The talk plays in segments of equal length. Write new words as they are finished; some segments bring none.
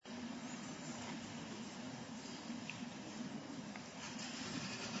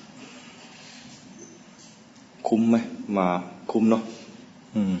คุ้มไหมมาคุ้มเนาะ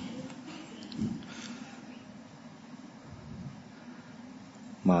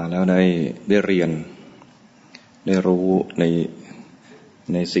มาแล้วได้เรียนได้รู้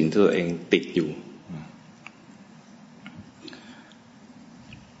ในสิ่งที่ตัวเองติดอยู่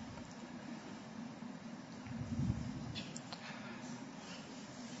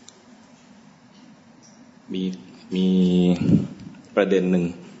มีประเด็นหนึ่ง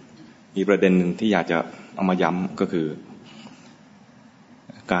ที่อยากจะเอามาย้ำก็คือ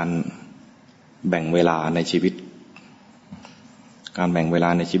การแบ่งเวลาในชีวิตการแบ่งเวลา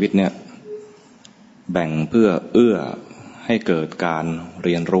ในชีวิตเนี่ยแบ่งเพื่อเอื้อให้เกิดการเ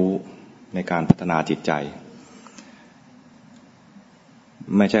รียนรู้ในการพัฒนาจิตใจ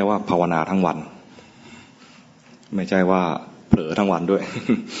ไม่ใช่ว่าภาวนาทั้งวันไม่ใช่ว่าเผลอทั้งวันด้วย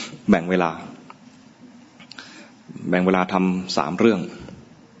แบ่งเวลาทำ3เรื่อง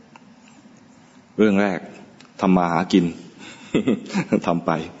แรกทำมาหากิน ทำไ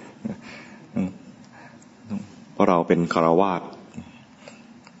ปเพราะเราเป็นฆราวาส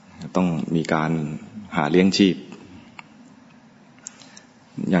ต้องมีการหาเลี้ยงชีพ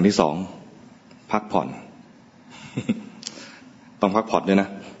อย่างที่2พักผ่อน ต้องพักผ่อนด้วยนะ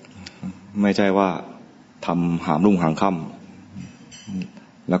ไม่ใช่ว่าทำหามรุ่งหามค่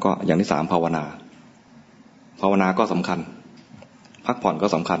ำแล้วก็อย่างที่3ภาวนาก็สำคัญพักผ่อนก็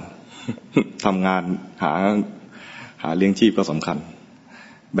สำคัญ ทำงานหาเลี้ยงชีพก็สำคัญ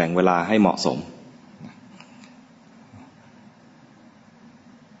แบ่งเวลาให้เหมาะสม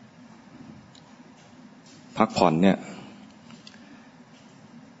พักผ่อนเนี่ย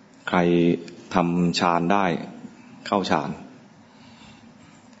ใครทำฌานได้เข้าฌาน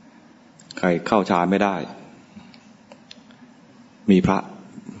ใครเข้าฌานไม่ได้มีพระ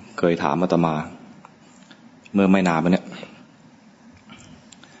เคยถามอาตมาเมื่อไม่นานมาเนี่ย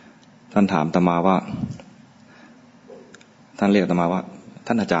ท่านถามอาตมาว่าท่านเรียกอาตมาว่า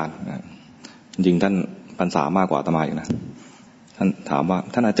ท่านอาจารย์จริงท่านพรรษามากกว่าอาตมาอยู่นะท่านถามว่า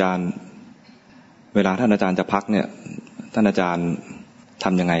ท่านอาจารย์เวลาท่านอาจารย์จะพักเนี่ยท่านอาจารย์ท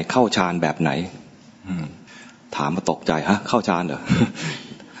ำยังไงเข้าฌานแบบไหนถามมาตกใจฮะเข้าฌานเหรอ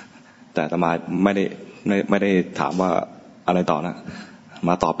แต่อาตมาไม่ได้ถามว่าอะไรต่อนะม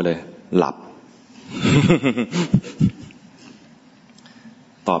าตอบไปเลยหลับ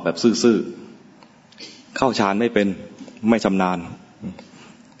ตอบแบบซื่อๆเข้าฌานไม่เป็นไม่ชำนาญ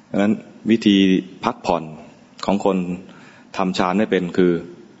ดังนั้นวิธีพักผ่อนของคนทำฌานไม่เป็นคือ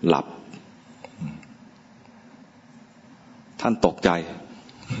หลับท่านตกใจ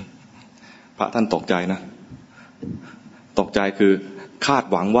พระท่านตกใจนะตกใจคือคาด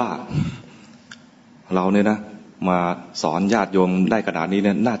หวังว่าเราเนี่ยนะมาสอนญาติโยมได้ขนาดนี้เ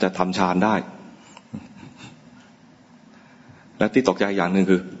นี่ยน่าจะทำฌานได้และที่ตกใจอย่างหนึ่ง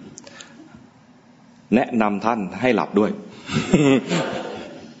คือแนะนำท่านให้หลับด้วย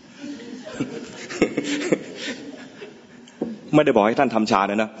ไม่ได้บอกให้ท่านทำฌาน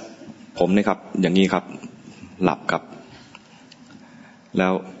นะผมนี่ครับอย่างนี้ครับหลับครับแล้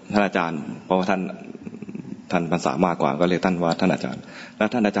วท่านอาจารย์เพราะว่าท่านภาษามากกว่าก็เรียกท่านว่าท่านอาจารย์แล้ว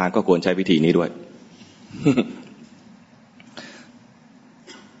ท่านอาจารย์ก็ควรใช้วิธีนี้ด้วย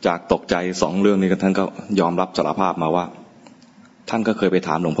จากตกใจ2เรื่องนี้ท่านก็ยอมรับสารภาพมาว่าท่านก็เคยไปถ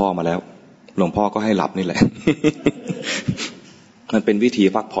ามหลวงพ่อมาแล้วหลวงพ่อก็ให้หลับนี่แหละ มันเป็นวิธี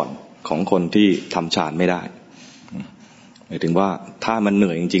พักผ่อนของคนที่ทำฌานไม่ได้หมายถึงว่าถ้ามันเห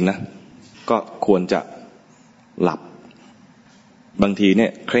นื่อยจริงๆนะก็ควรจะหลับบางทีเนี่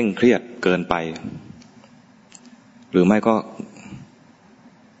ยเคร่งเครียดเกินไปหรือไม่ก็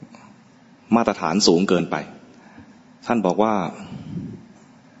มาตรฐานสูงเกินไปท่านบอกว่า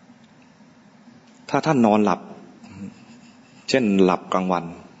ถ้าท่านนอนหลับเช่นหลับกลางวัน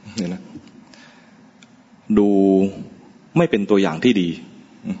เนี่ยนะดูไม่เป็นตัวอย่างที่ดี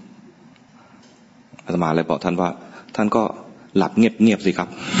อาตมาเลยบอกท่านว่าท่านก็หลับเงียบๆสิครับ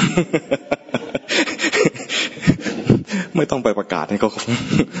ไม่ต้องไปประกาศให้เขา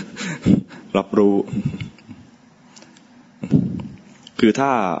รับรู้คือถ้า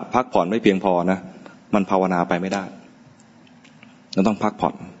พักผ่อนไม่เพียงพอนะมันภาวนาไปไม่ได้เราต้องพักผ่อ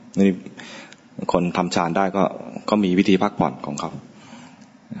นนี่คนทำฌานได้ก็มีวิธีพักผ่อนของเขา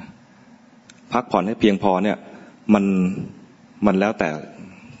พักผ่อนให้เพียงพอเนี่ยมันแล้วแ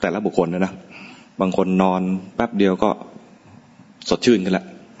ต่ละบุคคลนะบางคนนอนแป๊บเดียวก็สดชื่นกันแหละ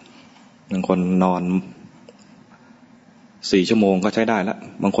บางคนนอน4 ชั่วโมงก็ใช้ได้แล้ว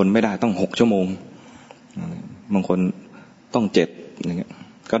บางคนไม่ได้ต้อง6 ชั่วโมงบางคนต้อง7อย่างเงี้ย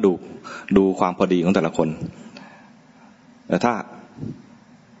ก็ดูความพอดีของแต่ละคนแต่ถ้า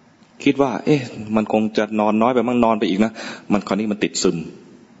คิดว่ามันคงจะนอนน้อยไปมั่งนอนไปอีกนะมันคราวนี้มันติดซึม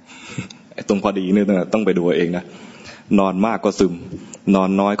ตรงพอดีเนี่ยต้องไปดูเองนะนอนมากก็ซึมนอน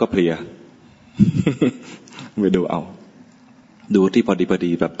น้อยก็เพลีย ไปดูเอาดูที่พอ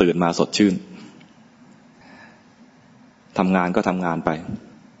ดีแบบตื่นมาสดชื่นทำงานก็ทำงานไป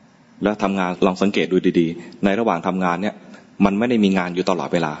แล้วทำงานลองสังเกตดูดีๆในระหว่างทำงานเนี่ยมันไม่ได้มีงานอยู่ตลอด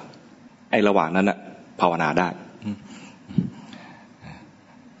เวลาไอ้ระหว่างนั้นน่ะภาวนาได้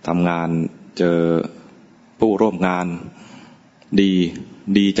ทำงานเจอผู้ร่วมงาน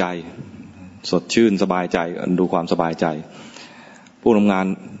ดีใจสดชื่นสบายใจดูความสบายใจผู้ร่วมงาน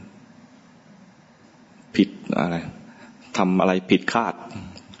ผิดอะไรทำอะไรผิดคาด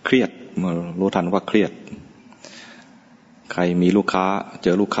เครียดรู้ทันว่าเครียดใครมีลูกค้าเจ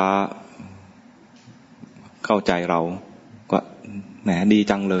อลูกค้าเข้าใจเราก็แหมดี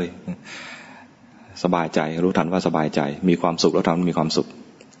จังเลยสบายใจรู้ทันว่าสบายใจมีความสุขแล้วทำมีความสุข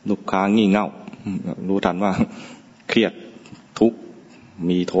ลูกค้างี่เง่ารู้ทันว่าเครียดทุกข์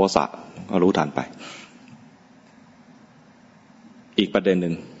มีโทสะก็รู้ทันไปอีกประเด็นห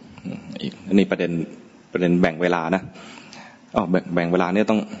นึ่งอันนี้ประเด็นแบ่งเวลานะแบ่งเวลาเนี่ย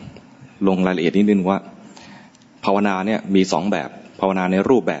ต้องลงรายละเอียดนิดนึงว่าภาวนาเนี่ยมีสองแบบภาวนาใน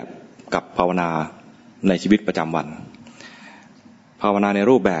รูปแบบกับภาวนาในชีวิตประจำวันภาวนาใน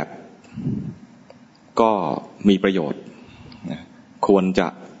รูปแบบก็มีประโยชน์ควรจะ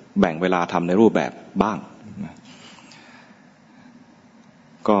แบ่งเวลาทำในรูปแบบบ้าง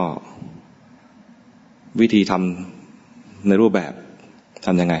ก็วิธีทำในรูปแบบท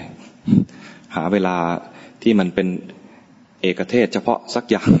ำยังไงหาเวลาที่มันเป็นเอกเทศเฉพาะสัก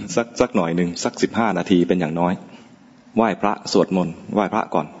อย่างสักหน่อยหนึ่งสัก15 นาทีเป็นอย่างน้อยไหว้พระสวดมนต์ไหว้พระ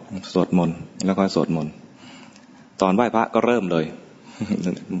ก่อนสวดมนต์แล้วก็สวดมนต์ตอนไหว้พระก็เริ่มเลย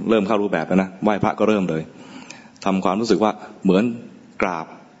เริ่มเข้ารูปแบบแล้วนะไหว้พระก็เริ่มเลยทำความรู้สึกว่าเหมือนกราบ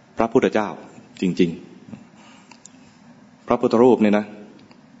พระพุทธเจ้าจริงๆพระพุทธรูปเนี่ยนะ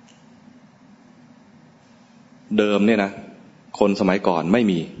เดิมเนี่ยนะคนสมัยก่อนไม่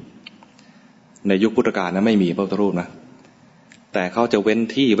มีในยุคพุทธกาลนะไม่มีพระพุทธรูปนะแต่เขาจะเว้น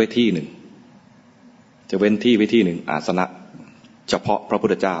ที่ไว้ที่หนึ่งจะเว้นที่ไว้ที่หนึ่งอาสนะเฉพาะพระพุท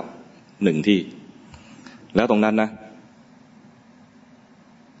ธเจ้าหนึ่งที่แล้วตรงนั้นนะ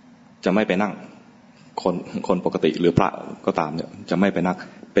จะไม่ไปนั่งคนปกติหรือพระก็ตามเนี่ยจะไม่ไปนั่ง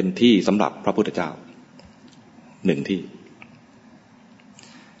เป็นที่สำหรับพระพุทธเจ้าหนึ่งที่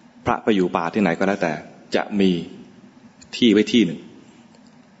พระไปอยู่ป่าที่ไหนก็แล้วแต่จะมีที่ไว้ที่หนึ่ง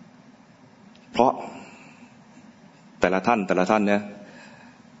เพราะแต่ละท่านเนี่ย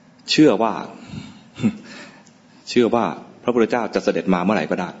เชื่อว่าพระพุทธเจ้าจะเสด็จมาเมื่อไหร่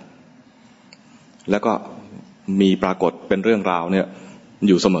ก็ได้แล้วก็มีปรากฏเป็นเรื่องราวเนี่ยอ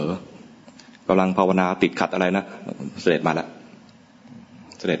ยู่เสมอกำลังภาวนาติดขัดอะไรนะเสด็จมาแล้ว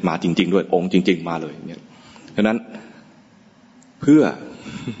เสด็จมาจริงๆด้วยองค์จริงๆมาเลยเนี่ยฉะนั้นเพื่อ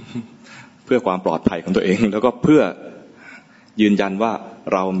ความปลอดภัยของตัวเองแล้วก็เพื่อยืนยันว่า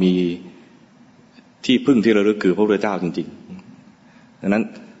เรามีที่พึ่งที่ระลึกคือพระพุทธเจ้าจริงๆดังนั้น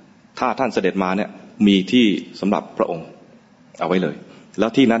ถ้าท่านเสด็จมาเนี่ยมีที่สำหรับพระองค์เอาไว้เลยแล้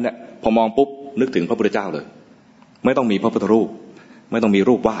วที่นั้นเนี่ยพอมองปุ๊บนึกถึงพระพุทธเจ้าเลยไม่ต้องมีพระพุทธรูปไม่ต้องมี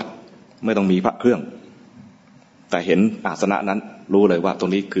รูปวาดไม่ต้องมีพระเครื่องแต่เห็นอาสนะนั้นรู้เลยว่าตร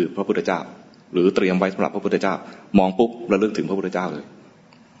งนี้คือพระพุทธเจ้าหรือเตรียมไว้สำหรับพระพุทธเจ้ามองปุ๊บระลึกถึงพระพุทธเจ้าเลย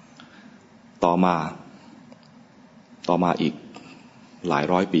ต่อมาอีกหลาย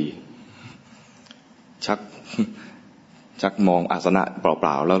ร้อยปีชักมองอาสนะเป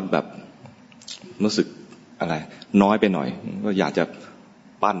ล่าๆแล้วแบบรู้สึกอะไรน้อยไปหน่อยก็อยากจะ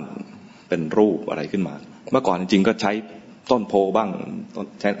ปั้นเป็นรูปอะไรขึ้นมาเมื่อก่อนจริงๆก็ใช้ต้นโพบ้าง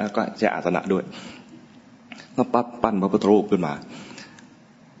ใช้อาสนะด้วยก็ปั้นพระพุทธรูปขึ้นมา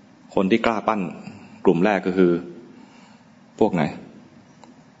คนที่กล้าปั้นกลุ่มแรกก็คือพวกไหน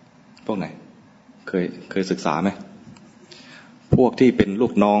เคยศึกษาไหมพวกที่เป็นลู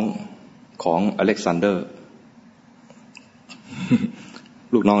กน้องของอเล็กซานเดอร์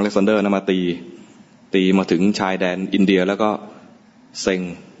ลูกน้องอเล็กซานเดอร์นะมาตีมาถึงชายแดนอินเดียแล้วก็เซ็ง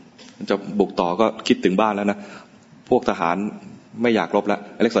จะบุกต่อก็คิดถึงบ้านแล้วนะพวกทหารไม่อยากรบแล้ว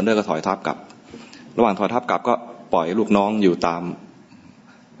อเล็กซานเดอร์ก็ถอยทัพกลับระหว่างถอยทัพกลับก็ปล่อยลูกน้องอยู่ตาม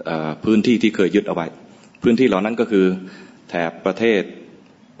พื้นที่ที่เคยยึดเอาไว้พื้นที่เหล่านั้นก็คือแถบประเทศ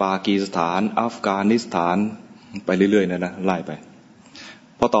ปากีสถานอัฟกานิสถานไปเรื่อยๆนะไล่ไป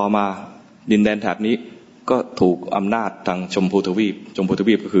พอต่อมาดินแดนแถบนี้ก็ถูกอำนาจทางชมพูทวีป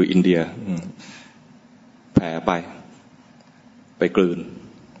ก็คืออินเดียแผ่ไปกลืน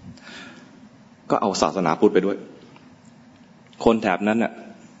ก็เอาศาสนาพุทธไปด้วยคนแถบนั้นน่ะ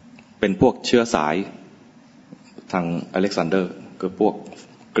เป็นพวกเชื้อสายทางอเล็กซานเดอร์คือพวก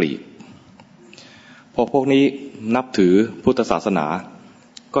กรีกพอพวกนี้นับถือพุทธศาสนา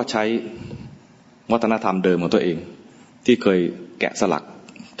ก็ใช้ วัฒนธรรมเดิมของตัวเองที่เคยแกะสลัก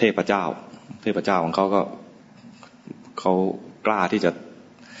เทพเจ้าของเขาก็เขากล้าที่จะ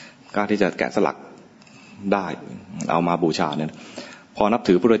แกะสลักได้เอามาบูชาเนี่ยพอนับ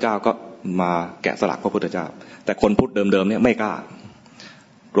ถือพระพุทธเจ้าก็มาแกะสลักพระพุทธเจ้าแต่คนพุทธเดิมๆเนี่ยไม่กล้า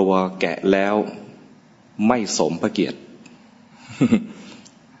กลัวแกะแล้วไม่สมพระเกียรติ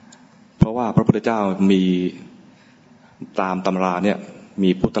เพราะว่าพระพุทธเจ้ามีตามตำราเนี่ยมี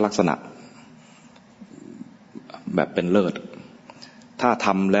พุทธลักษณะแบบเป็นเลิศถ้าท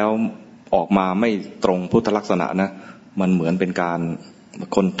ำแล้วออกมาไม่ตรงพุทธลักษณะนะมันเหมือนเป็นการ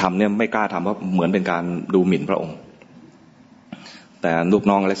คนทำเนี่ยไม่กล้าทำเพราะเหมือนเป็นการดูหมิ่นพระองค์แต่ลูก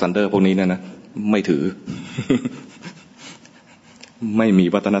น้องอเล็กซานเดอร์พวกนี้เนี่ยนะไม่ถือ ไม่มี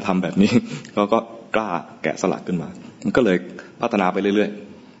วัฒนธรรมแบบนี้ก็กล้าแกะสลักขึ้นมามันก็เลยพัฒนาไปเรื่อย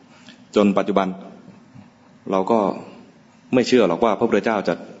ๆจนปัจจุบันเราก็ไม่เชื่อหรอกว่าพระพุทธเจ้าจ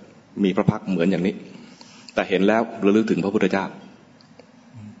ะมีพระพักตร์เหมือนอย่างนี้แต่เห็นแล้วระลึกถึงพระพุทธเจ้า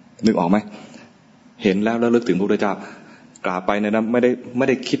นึกออกไหมเห็นแล้วระลึกถึงพระพุทธเจ้ากราบไปเนี่ยนะไม่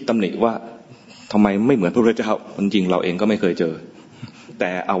ได้คิดตำหนิว่าทำไมไม่เหมือนพระพุทธเจ้าจริงเราเองก็ไม่เคยเจอแต่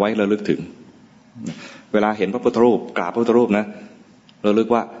เอาไว้ระลึกถึงเวลาเห็นพระพุทธรูปกราบพระพุทธรูปนะระลึก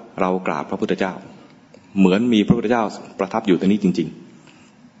ว่าเรากราบพระพุทธเจ้าเหมือนมีพระพุทธเจ้าประทับอยู่ตรงนี้จริง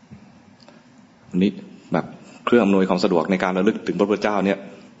ๆวันนี้แบบเครื่องอำนวยความสะดวกในการระลึกถึงพระพุทธเจ้าเนี่ย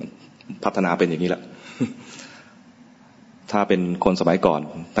พัฒนาเป็นอย่างนี้แล้ว ถ้าเป็นคนสมัยก่อน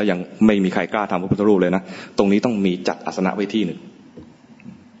ถ้ายังไม่มีใครกล้าทำพระพุทธรูปเลยนะตรงนี้ต้องมีจัดอาสนะไว้ที่หนึ่ง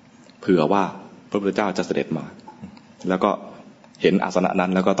เผื่อว่าพระพุทธเจ้าจะเสด็จมาแล้วก็เห็นอาสนะนั้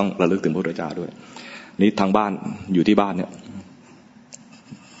นแล้วก็ต้องระลึกถึงพระพุทธเจ้าด้วยนี้ทางบ้านอยู่ที่บ้านเนี่ย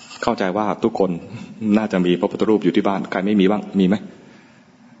เข้าใจว่าทุกคนน่าจะมีพระพุทธรูปอยู่ที่บ้านใครไม่มีบ้างมีไหม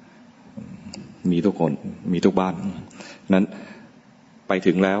มีทุกคนมีทุกบ้านนั้นไป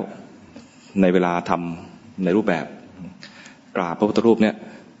ถึงแล้วในเวลาทำในรูปแบบกราบพระพุทธรูปเนี่ย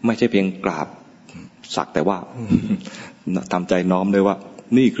ไม่ใช่เพียงกราบสักแต่ว่าทำใจน้อมด้วยว่า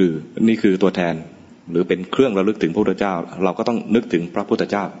นี่คือตัวแทนหรือเป็นเครื่องระลึกถึงพระพุทธเจ้าเราก็ต้องนึกถึงพระพุทธ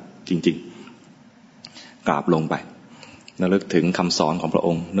เจ้าจริงๆกราบลงไประลึกถึงคำสอนของพระอ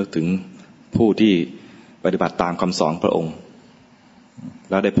งค์นึกถึงผู้ที่ปฏิบัติตามคำสอนพระองค์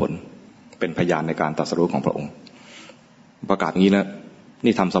แล้วได้ผลเป็นพยานในการตรัสรู้ของพระองค์ประกาศอย่างนี้นะ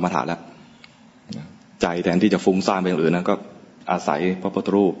นี่ทำสมถะแล้วใจแทนที่จะฟุ้งซ่านไปอย่างอื่นนะก็อาศัยพระพุทธ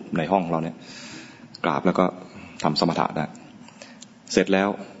รูปในห้องเราเนี่ยกราบแล้วก็ทำสมถะได้เสร็จแล้ว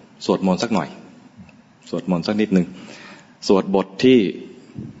สวดมนต์สักหน่อยสวดมนต์สักนิดนึงสวดบทที่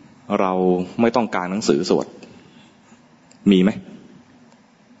เราไม่ต้องการหนังสือสวดมีไหม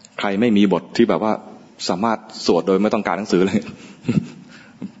ใครไม่มีบทที่แบบว่าสามารถสวดโดยไม่ต้องการหนังสือเลย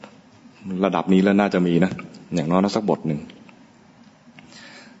ระดับนี้แล้วน่าจะมีนะอย่างน้อยสักบทหนึ่ง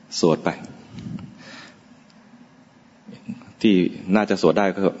สวดไปที่น่าจะสวดได้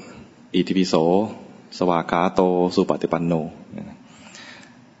ก็อิติปิโสสวากขาโตสุปฏิปันโน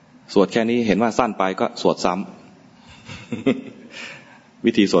สวดแค่นี้เห็นว่าสั้นไปก็สวดซ้ำ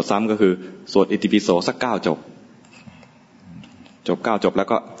วิธีสวดซ้ำก็คือสวดอิติปิโสสัก9 จบ9 จบแล้ว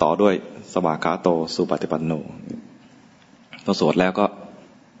ก็ต่อด้วยสวากขาโตสุปฏิปันโนพอสวดแล้วก็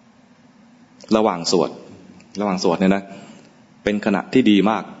ระหว่างสวดเนี่ยนะเป็นขณะที่ดี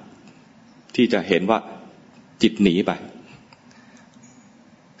มากที่จะเห็นว่าจิตหนีไป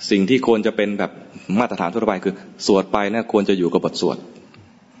สิ่งที่ควรจะเป็นแบบมาตรฐานทั่วไปคือสวดไปเนี่ยควรจะอยู่กับบทสวด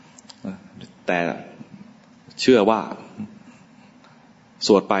แต่เชื่อว่าส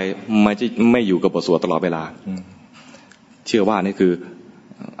วดไปไม่อยู่กับบทสวดตลอดเวลาเชื่อว่านี่คือ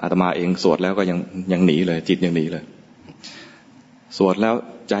อาตมาเองสวดแล้วก็ยังหนีเลยจิตยังหนีเลยสวดแล้ว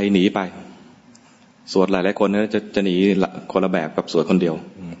ใจหนีไปสวดหลายๆคนเนี่ยจะหนีคนละแบบกับสวดคนเดียว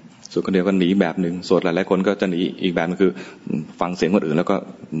สวดคนเดียวก็หนีแบบหนึ่งสวดหลายๆคนก็จะหนีอีกแบบนึงคือฟังเสียงคนอื่นแล้วก็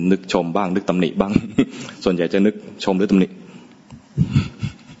นึกชมบ้างนึกตำหนิบ้าง ส่วนใหญ่จะนึกชมหรือตำหนิ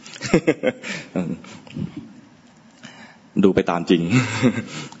ดูไปตามจริง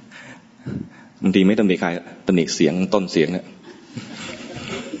บางทีไม่ตำหนิใครตำหนิเสียงต้นเสียงเนี่ย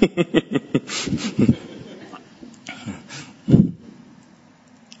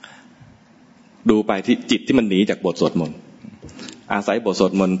ดูไปที่จิตที่มันหนีจากบทสวดมนต์อาศัยบทสว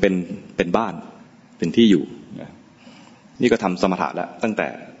ดมนต์เป็นบ้านเป็นที่อยู่นี่ก็ทำสมถะแล้วตั้งแ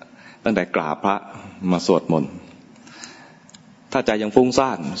ต่กราบพระมาสวดมนต์ถ้าใจยังฟุ้งซ่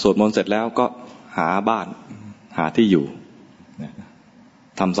านสวดมนต์เสร็จแล้วก็หาบ้านหาที่อยู่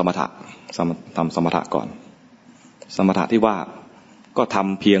ทำสมถะก่อนสมถะที่ว่าก็ท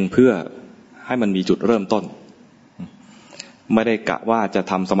ำเพียงเพื่อให้มันมีจุดเริ่มต้นไม่ได้กะว่าจะ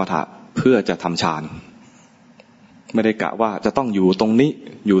ทำสมถะเพื่อจะทำฌานไม่ได้กะว่าจะต้องอยู่ตรงนี้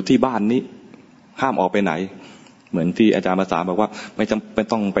อยู่ที่บ้านนี้ ห้ามออกไปไหนเหมือนที่อาจารย์ภาษาบอกว่าไม่จำเป็น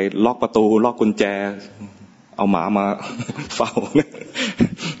ต้องไปล็อกประตูล็อกกุญแจเอาหมามาเฝ้า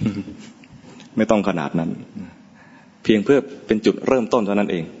ไม่ต้องขนาดนั้นเพียงเพื่อเป็นจุดเริ่มต้นเท่านั้น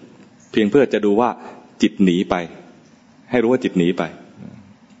เองเพียงเพื่อจะดูว่าจิตหนีไปให้รู้ว่าจิตหนีไป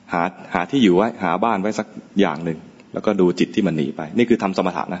หาที่อยู่ไว้หาบ้านไว้สักอย่างหนึ่งแล้วก็ดูจิตที่มันหนีไปนี่คือทำสม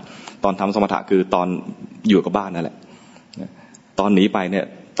ถะนะตอนทำสมถะคือตอนอยู่กับบ้านนั่นแหละตอนหนีไปเนี่ย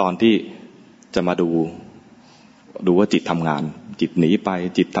ตอนที่จะมาดูว่าจิตทำงานจิตหนีไป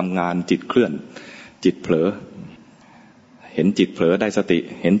จิตทำงานจิตเคลื่อนจิตเผลอเห็นจิตเผลอได้สติ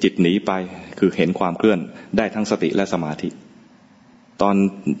เห็นจิตหนีไปคือเห็นความเคลื่อนได้ทั้งสติและสมาธิตอน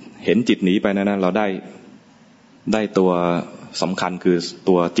เห็นจิตหนีไปนะเราได้ตัวสำคัญคือ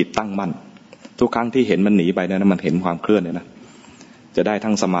ตัวจิตตั้งมั่นทุกครั้งที่เห็นมันหนีไปนะมันเห็นความเคลื่อนเนี่ยนะจะได้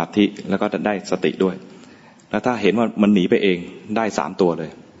ทั้งสมาธิแล้วก็ได้สติด้วยแล้วถ้าเห็นว่ามันหนีไปเองได้3ตัวเลย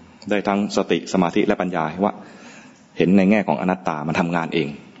ได้ทั้งสติสมาธิและปัญญาว่าเห็นในแง่ของอนัตตามันทำงานเอง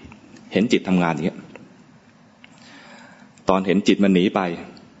เห็นจิตทำงานอย่างนี้ตอนเห็นจิตมันหนีไป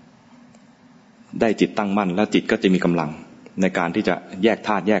ได้จิตตั้งมั่นแล้วจิตก็จะมีกำลังในการที่จะแยกธ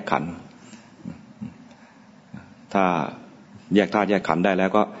าตุแยกขันธ์ถ้าแยกธาตุแยกขันธ์ได้แล้ว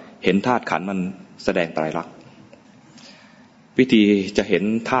ก็เห็นธาตุขันธ์มันแสดงไตรลักษณ์วิธีจะเห็น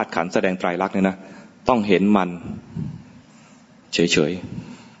ธาตุขันธ์แสดงไตรลักษณ์เนี่ยนะต้องเห็นมันเฉย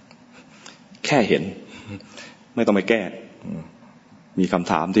ๆแค่เห็นไม่ต้องไปแก้มีค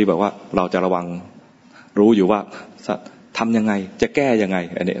ำถามที่แบบว่าเราจะระวังรู้อยู่ว่าทำยังไงจะแก้ยังไง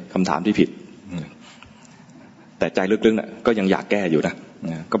อันนี้คำถามที่ผิดแต่ใจลึกๆเนี่ยก็ยังอยากแก้อยู่นะ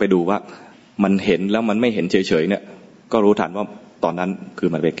ก็ไปดูว่ามันเห็นแล้วมันไม่เห็นเฉยๆเนี่ยก็รู้ทันว่าตอนนั้นคือ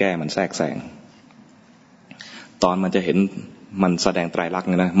มันไปแก้มันแทรกแซงตอนมันจะเห็นมันแสดงไตรลักษณ์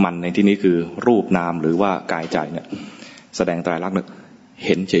เนี่ยนะมันในที่นี้คือรูปนามหรือว่ากายใจเนี่ยแสดงไตรลักษณ์เนี่ยเ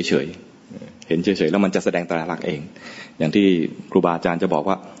ห็นเฉยๆเห็นเฉยๆแล้วมันจะแสดงไตรลักษณ์เองอย่างที่ครูบาอาจารย์จะบอก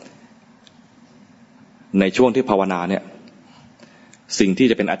ว่าในช่วงที่ภาวนาเนี่ยสิ่งที่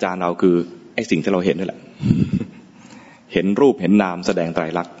จะเป็นอาจารย์เราคือไอ้สิ่งที่เราเห็นนี่แหละเห็นรูปเห็นนามแสดงไตร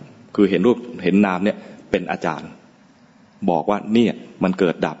ลักษณ์คือเห็นรูปเห็นนามเนี่ยเป็นอาจารย์บอกว่าเนี่ยมันเกิ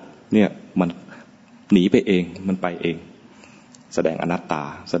ดดับเนี่ยมันหนีไปเองมันไปเองแสดงอนัตตา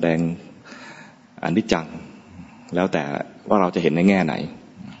แสดงอนิจจังแล้วแต่ว่าเราจะเห็นในแง่ไหน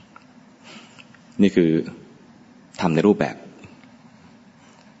นี่คือทำในรูปแบบ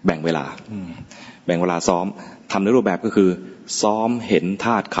แบ่งเวลาซ้อมทำในรูปแบบก็คือซ้อมเห็นธ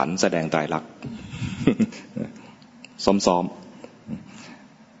าตุขันธ์แสดงไตรลักษณ์ซ้อม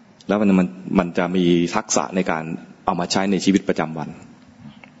แล้วมันจะมีทักษะในการเอามาใช้ในชีวิตประจำวัน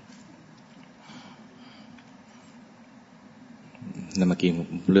แล้วเมื่อกี้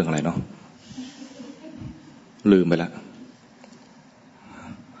เรื่องอะไรเนาะลืมไปแล้ว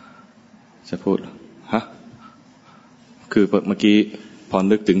จะพูดฮะคือเมื่อกี้พอ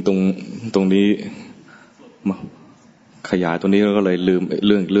นึกถึงตรงนี้ขยายตัวนี้แล้วก็เลยลืมเ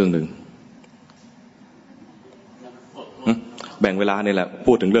รื่องหนึ่งแบ่งเวลานี่แหละ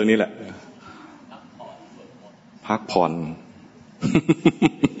พูดถึงเรื่องนี้แหละพักผ่อน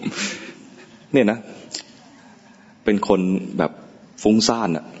เนี่ยนะเป็นคนแบบฟุ้งซ่าน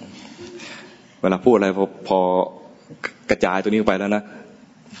อะเวลาพูดอะไรพอกระจายตัวนี้ไปแล้วนะ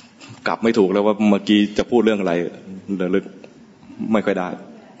กลับไม่ถูกแล้วว่าเมื่อกี้จะพูดเรื่องอะไรลึกไม่ค่อยได้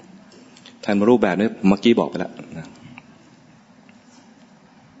แทนมารูปแบบนี้เมื่อกี้บอกไปแล้วนะ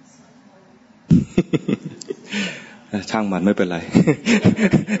ช่างมันไม่เป็นไร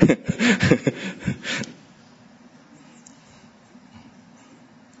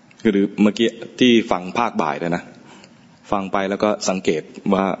คือเมื่อกี้ที่ฟังภาคบ่ายเลยนะฟังไปแล้วก็สังเกต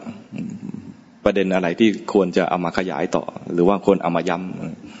ว่าประเด็นอะไรที่ควรจะเอามาขยายต่อหรือว่าควรเอามาย้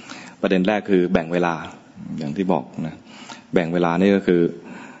ำประเด็นแรกคือแบ่งเวลาอย่างที่บอกนะแบ่งเวลานี่ก็คือ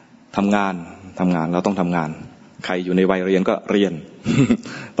ทำงานเราต้องทำงานใครอยู่ในวัยเรียนก็เรียน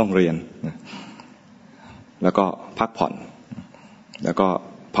ต้องเรียนแล้วก็พักผ่อนแล้วก็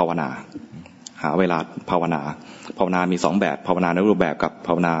ภาวนาหาเวลาภาวนามี2แบบภาวนาในรูปแบบกับภ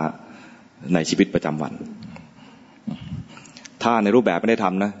าวนาในชีวิตประจำวันถ้าในรูปแบบไม่ได้ท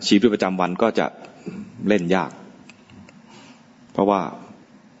ำนะชีวิตประจำวันก็จะเล่นยากเพราะว่า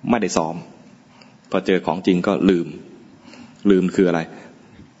ไม่ได้ซ้อมพอเจอของจริงก็ลืมคืออะไร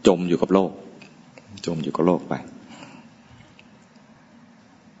จมอยู่กับโลกไป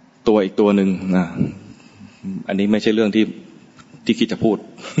ตัวอีกตัวหนึ่งนะอันนี้ไม่ใช่เรื่องที่คิดจะพูด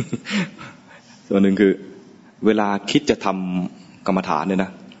ตัวหนึ่งคือเวลาคิดจะทำกรรมฐานเนี่ยน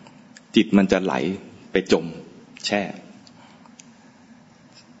ะจิตมันจะไหลไปจมแช่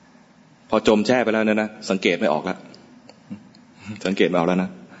พอจมแช่ไปแล้วเนี่ยนะสังเกตไม่ออกแล้วนะ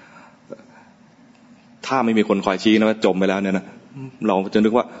ถ้าไม่มีคนคอยชี้นะว่าจมไปแล้วเนี่ยนะเราจะนึ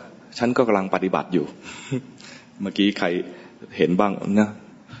กว่าฉันก็กำลังปฏิบัติอยู่ เมื่อกี้ใครเห็นบ้างนะ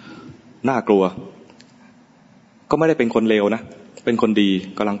น่ากลัวก็ไม่ได้เป็นคนเลวนะเป็นคนดี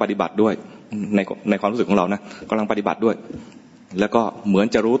กำลังปฏิบัติด้วยในความรู้สึกของเรานะกำลังปฏิบัติด้วยแล้วก็เหมือน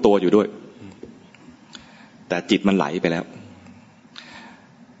จะรู้ตัวอยู่ด้วยแต่จิตมันไหลไปแล้ว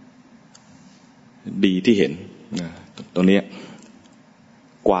ดีที่เห็นตรงนี้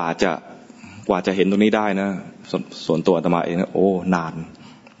กว่าจะเห็นตรงนี้ได้นะส่วนตัวอาตมาเองนะโอ้นาน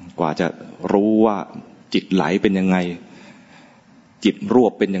กว่าจะรู้ว่าจิตไหลเป็นยังไงจิตรว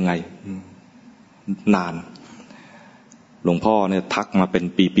บเป็นยังไงนานหลวงพ่อเนี่ยทักมาเป็น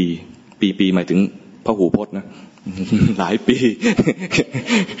ปีหมายถึงพหูพจน์นะหลายปี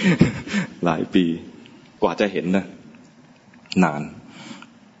หลายปีกว่าจะเห็นนะนาน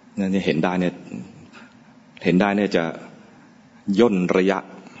นี่เห็นได้เนี่ยจะย่นระยะ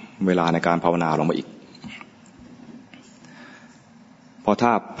เวลาในการภาวนาลงมาอีกพอถ้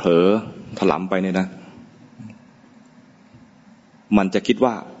าเผลอถลำไปเนี่ยนะมันจะคิด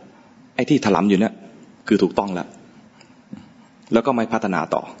ว่าไอ้ที่ถลำอยู่เนี่ยคือถูกต้องแล้วก็ไม่พัฒนา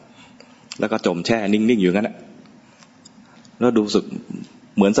ต่อแล้วก็จมแช่นิ่งๆอยู่งั้นแหละแล้วดูสึก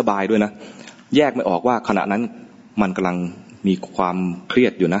เหมือนสบายด้วยนะแยกไม่ออกว่าขณะนั้นมันกำลังมีความเครีย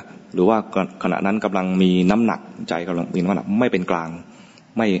ดอยู่นะหรือว่าขณะนั้นกำลังมีน้ำหนักใจกำลังมีน้ำหนักไม่เป็นกลาง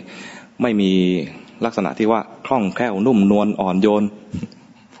ไม่มีลักษณะที่ว่าคล่องแคล่วนุ่มนวลอ่อนโยน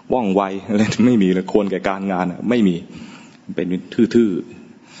ว่องไวอะไรไม่มีเลยควรแก่การงานไม่มีเป็นทื่อ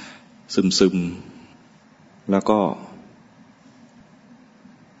ๆซึมๆแล้วก็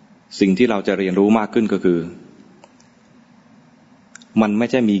สิ่งที่เราจะเรียนรู้มากขึ้นก็คือมันไม่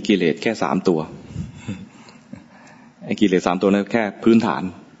ใช่มีกิเลสแค่3ตัวไอ้กิเลส3ตัวนั้นแค่พื้นฐา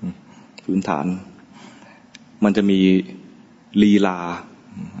นมันจะมีลีล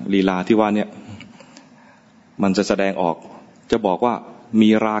าที่ว่าเนี่ยมันจะแสดงออกจะบอกว่ามี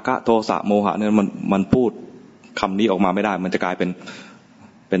ราคะโทสะโมหะเนี่ยมันพูดคำนี้ออกมาไม่ได้มันจะกลายเ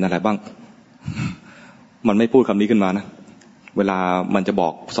ป็นอะไรบ้างมันไม่พูดคำนี้ขึ้นมานะเวลามันจะบอ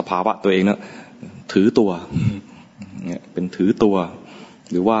กสภาวะตัวเองนะถือตัวเนี่ยเป็นถือตัว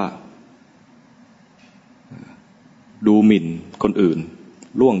หรือว่าดูหมิ่นคนอื่น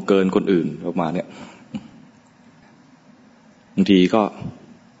ล่วงเกินคนอื่นออกมาเนี่ยบางทีก็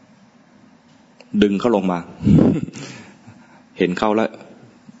ดึงเขาลงมา เห็นเขาแล้ว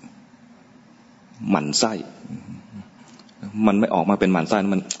หมั่นไส้มันไม่ออกมาเป็นหมั่นไส้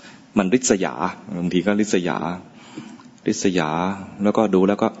มันริษยาบางทีก็ริษยาแล้วก็ดู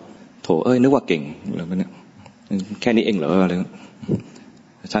แล้วก็โถนึกว่าเก่งอะไรแบบนี้แค่นี้เองเหรออะไร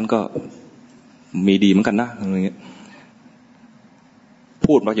ฉันก็มีดีเหมือนกันนะอะไรเงี้ย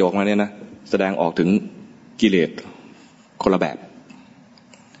พูดประโยคมาเนี่ยนะแสดงออกถึงกิเลสคนละแบบ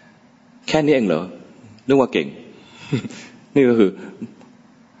แค่นี้เองเหรอนึกว่าเก่ง นี่ก็คือ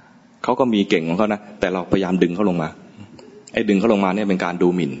เขาก็มีเก่งของเขานะแต่เราพยายามดึงเขาลงมาไอ้ดึงเขาลงมาเนี่ยเป็นการดู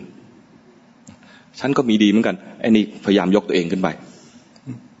หมิ่นฉันก็มีดีเหมือนกันไอ้นี่พยายามยกตัวเองขึ้นไป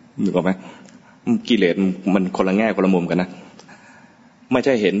นึกออกไหมกิเลสมันคนละแง่คนละมุมกันนะไม่ใ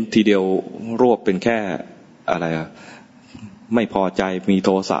ช่เห็นทีเดียวรวบเป็นแค่อะไรไม่พอใจมีโท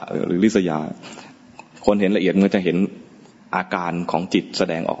สะหรือริษยาคนเห็นละเอียดมันจะเห็นอาการของจิตแส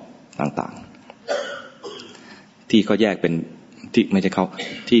ดงออกต่างๆที่เขาแยกเป็นที่ไม่ใช่เขา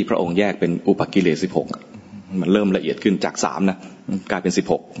ที่พระองค์แยกเป็นอุปกิเลส16มันเริ่มละเอียดขึ้นจาก3นะกลายเป็น16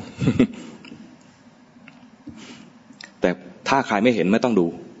แต่ถ้าใครไม่เห็นไม่ต้อง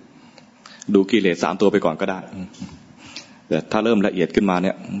ดูกิเลส3ตัวไปก่อนก็ได้แต่ถ้าเริ่มละเอียดขึ้นมาเ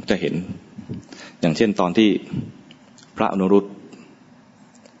นี่ยจะเห็นอย่างเช่นตอนที่พระอนุรุต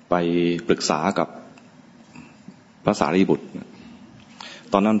ไปปรึกษากับพระสารีบุตร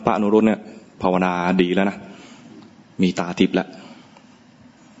ตอนนั้นพระอนุรุตเนี่ยภาวนาดีแล้วนะมีตาทิพย์แล้ว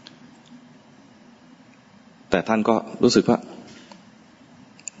แต่ท่านก็รู้สึกว่า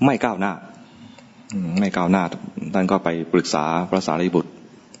ไม่ก้าวหน้าท่านก็ไปปรึกษาพระสารีบุตร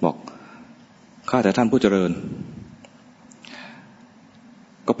บอกข้าแต่ท่านผู้เจริญ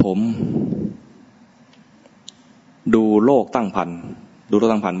ก็ผมดูโลกตั้งพัน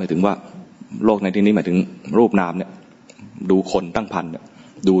หมายถึงว่าโลกในที่นี้หมายถึงรูปนามเนี่ยดูคนตั้งพันเนี่ย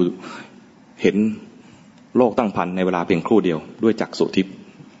ดูเห็นโลกตั้งพันในเวลาเพียงครู่เดียวด้วยจักษุทิพย์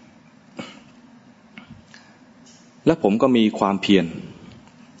และผมก็มีความเพียร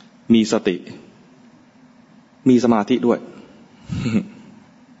มีสติมีสมาธิด้วย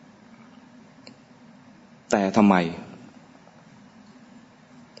แต่ทำไม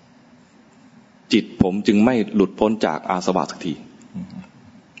จิตผมจึงไม่หลุดพ้นจากอาสวะสักที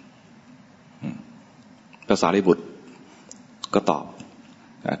พระสารีบุตรก็ตอบ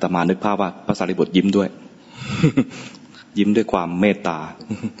อาตมานึกภาพว่าพระสารีบุตรยิ้มด้วย ยิ้มด้วยความเมตตา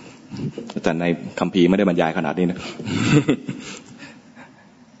แต่ในคัมภีร์ไม่ได้บรรยายขนาดนี้นะ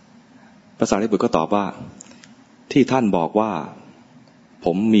พระสารีบุตรก็ตอบว่าที่ท่านบอกว่าผ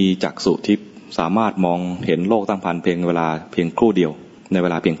มมีจักษุทิพย์สามารถมองเห็นโลกตั้งพันเพียงเวลาเพียงครู่เดียวในเว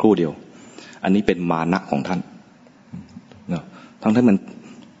ลาเพียงครู่เดียวอันนี้เป็นมานะของท่านทั้งที่มัน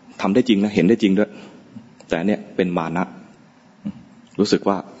ทำได้จริงนะเห็นได้จริงด้วยแต่เนี่ยเป็นมานะรู้สึก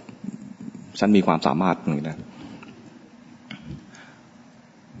ว่าฉันมีความสามารถอย่างนี้นะ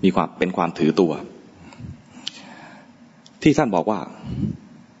มีความเป็นความถือตัวที่ท่านบอกว่า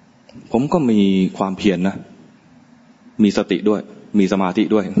ผมก็มีความเพียรนะมีสติด้วยมีสมาธิ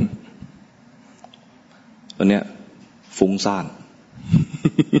ด้วยตอนเนี้ยฟุ้งซ่าน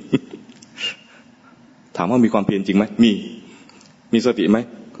ถามว่ามีความเพียรจริงไหมมีสติไหม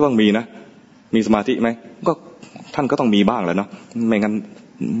ก็ต้องมีนะมีสมาธิไหมก็ท่านก็ต้องมีบ้างแหละเนาะไม่งั้น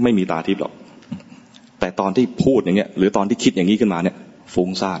ไม่มีตาทิพย์หรอกแต่ตอนที่พูดอย่างเงี้ยหรือตอนที่คิดอย่างนี้ขึ้นมาเนี่ยฟุ้ง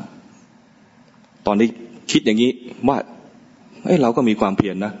ซ่านตอนที่คิดอย่างนี้ว่าเราก็มีความเพี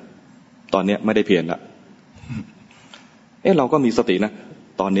ยรนะตอนเนี้ยไม่ได้เพียรละเราก็มีสตินะ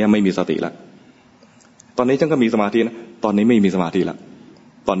ตอนนี้ไม่มีสติละตอนนี้ฉันก็มีสมาธินะตอนนี้ไม่มีสมาธิละ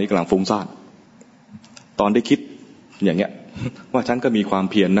ตอนนี้กำลังฟุ้งซ่านตอนได้คิดอย่างเงี้ยว่าฉันก็มีความ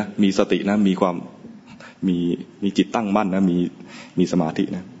เพียรนะมีสตินะมีความมีจิตตั้งมั่นนะมีสมาธิ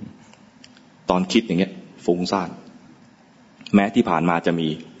นะตอนคิดอย่างเงี้ยฟุ้งซ่านแม้ที่ผ่านมาจะมี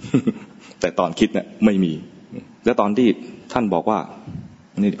แต่ตอนคิดเนี่ยไม่มีและตอนที่ท่านบอกว่า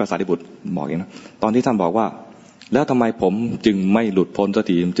นี่ภาษาริบุตรบอกอย่างนะตอนที่ท่านบอกว่าแล้วทำไมผมจึงไม่หลุดพ้นสัก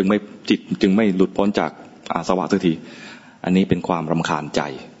ทีจึงไม่หลุดพ้นจากอาสวะสักทีอันนี้เป็นความรำคาญใจ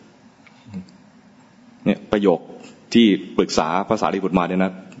เนี่ยประโยคที่ปรึกษาภาษาริบุตรมาเนี่ยน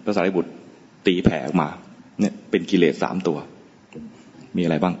ะภาษาริบุตรตีแผ่ออกมาเนี่ยเป็นกิเลส3ตัวมีอ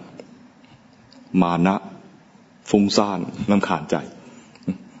ะไรบ้างมานะฟุ้งซ่านรำคาญใจ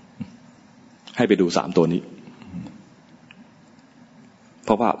ให้ไปดู3ตัวนี้เพ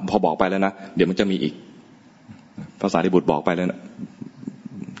ราะว่าพอบอกไปแล้วนะเดี๋ยวมันจะมีอีกภาษาริบุตรบอกไปแล้วนะ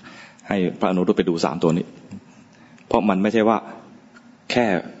ให้พระอนุรุตไปดู3ตัวนี้เพราะมันไม่ใช่ว่าแค่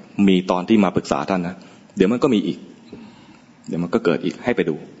มีตอนที่มาปรึกษาท่านนะเดี๋ยวมันก็มีอีกเดี๋ยวมันก็เกิดอีกให้ไป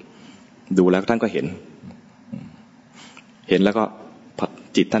ดูแล้วท่านก็เห็นแล้วก็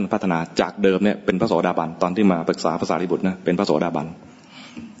จิตท่านพัฒนาจากเดิมเนี่ยเป็นพระโสดาบันตอนที่มาปรึกษาภาษาริบุตรนะเป็นพระโสดาบัน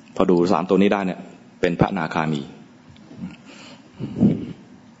พอดู3ตัวนี้ได้เนี่ยเป็นพระอนาคามี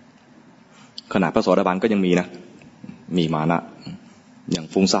ขนาดพระโสดาบันก็ยังมีนะมีมานะยัง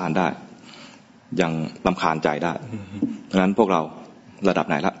ฟุ้งซ่านได้ยังรำคาญใจได้ดังนั้นพวกเราระดับ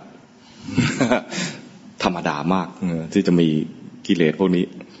ไหนละ ธรรมดามากที่จะมีกิเลสพวกนี้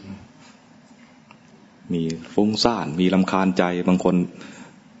มีฟุ้งซ่านมีรำคาญใจบางคน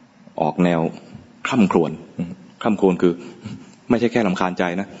ออกแนวคร่ำครวญคือไม่ใช่แค่รำคาญใจ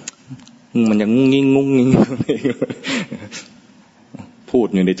นะมันยังงุ้งงิ้งพูด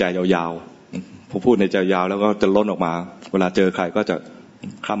อยู่ในใจยาวๆพอพูดในใจยาวแล้วก็จะล้นออกมาเวลาเจอใครก็จะ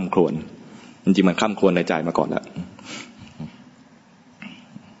คร่ำครวญจริงๆมันคร่ำครวญในใจมาก่อนแล้ว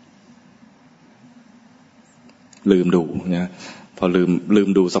ลืมดูเนี่ยพอลืม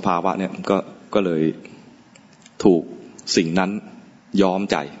ดูสภาวะเนี่ยก็เลยถูกสิ่งนั้นย้อม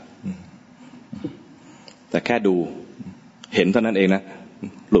ใจแต่แค่ดูเห็นเท่านั้นเองนะ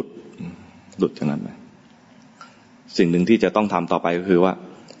หลุดจากนั้นไปสิ่งหนึ่งที่จะต้องทำต่อไปก็คือว่า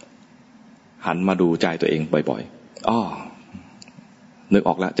หันมาดูใจตัวเองบ่อยๆนึกอ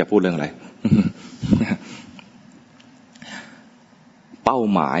อกแล้วจะพูดเรื่องอะไร เป้า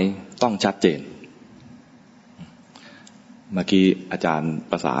หมายต้องชัดเจนเมื่อกี้อาจารย์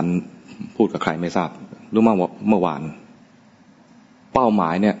ประสานพูดกับใครไม่ทราบรู้มาเมื่อวานเป้าหมา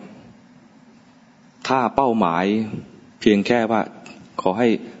ยเนี่ยถ้าเป้าหมายเพียงแค่ว่าขอให้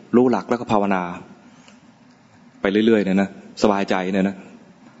รู้หลักแล้วก็ภาวนาไปเรื่อยๆเนี่ยนะสบายใจเนี่ยนะ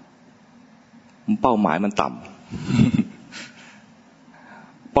เป้าหมายมันต่ำ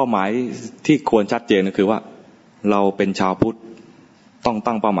เป้าหมายที่ควรชัดเจนก็คือว่าเราเป็นชาวพุทธต้อง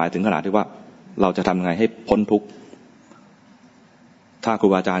ตั้งเป้าหมายถึงขนาดที่ว่าเราจะทำยังไงให้พ้นทุกข์ถ้าครู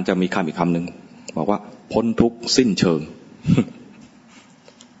บาอาจารย์จะมีคำอีกคำหนึ่งบอกว่าพ้นทุกข์สิ้นเชิง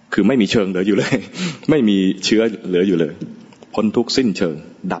คือไม่มีเชิงเหลืออยู่เลย ไม่มีเชื้อเหลืออยู่เลยพ้นทุกข์สิ้นเชิง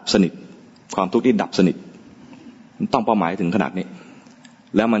ดับสนิทความทุกข์ที่ดับสนิทต้องเป้าหมายถึงขนาดนี้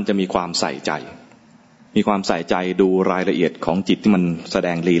แล้วมันจะมีความใส่ใจดูรายละเอียดของจิตที่มันแสด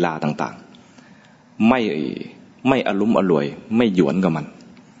งลีลาต่างๆไม่อลุ่มอล่วยไม่หยวนกับมัน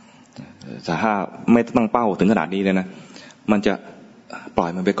แต่ถ้าไม่ตั้งเป้าถึงขนาดนี้เลยนะมันจะปล่อย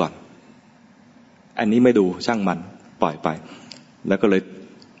มันไปก่อนอันนี้ไม่ดูช่างมันปล่อยไปแล้วก็เลย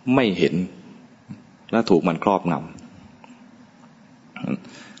ไม่เห็น และถูกมันครอบงำ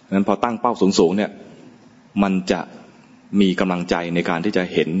งั้นพอตั้งเป้าสูงๆเนี่ยมันจะมีกำลังใจในการที่จะ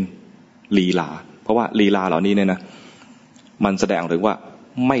เห็นลีลาเพราะว่าลีลาเหล่านี้เนี่ยนะมันแสดงถึงว่า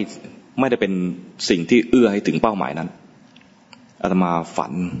ไม่ได้เป็นสิ่งที่เอื้อให้ถึงเป้าหมายนั้นอาตมาฝั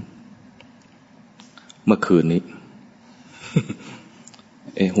นเมื่อคืนนี้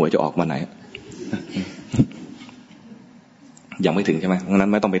หวยจะออกมาไหน ยังไม่ถึงใช่ไหมเพราะนั้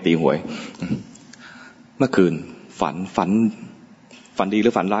นไม่ต้องไปตีหวยเมื่อคืนฝันดีหรื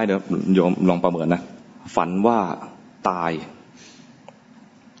อฝันร้ายเดี๋ยวโยมลองประเมินนะฝันว่าตาย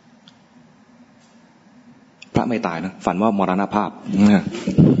พระไม่ตายนะฝันว่ามรณภาพ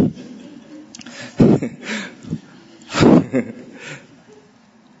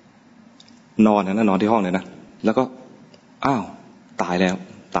นอนนะนอนที่ห้องเลยนะแล้วก็อ้าวตายแล้ว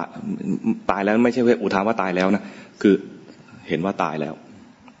ตายแล้วไม่ใช่ว่าอุทานว่าตายแล้วนะคือเห็นว่าตายแล้ว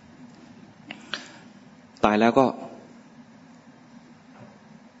ก็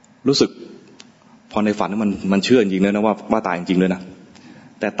รู้สึกพอในฝันมันเชื่อจริงๆนะว่าตายจริงๆเลยนะ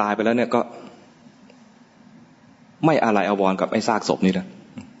แต่ตายไปแล้วเนี่ยก็ไม่อะไรอาวรณ์กับไอ้ซากศพนี่นะ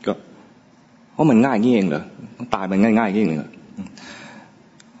ก็เพราะมันง่ายงี้เองเหรอตายมันง่ายๆงี้เองเหรอ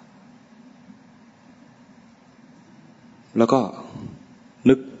แล้วก็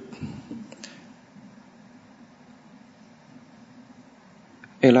นึก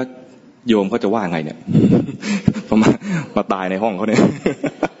แล้วโยมเขาจะว่าไงเนี่ยผมมาตายในห้องเขาเนี่ย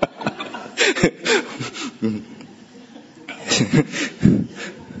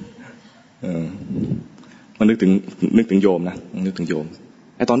มันนึกถึงโยมนะนึกถึงโยม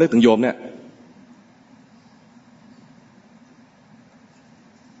ไอ้ตอนนึกถึงโยมเนี่ย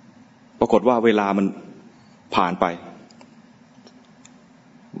ปรากฏว่าเวลามันผ่านไป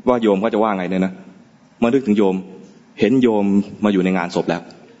ว่าโยมเขาจะว่าไงเนี่ยนะมานึกถึงโยมเห็นโยมมาอยู่ในงานศพแล้ว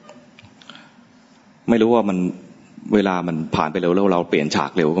ไม่รู้ว่ามันเวลามันผ่านไปเร็วแล้วเราเปลี่ยนฉา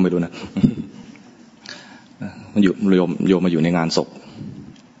กเร็วก็ไม่รู้นะมันอยู่โยมมาอยู่ในงานศพ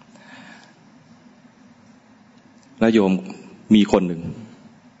แล้วโยมมีคนหนึ่ง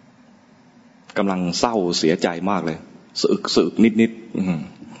กำลังเศร้าเสียใจมากเลยสะอึกนิด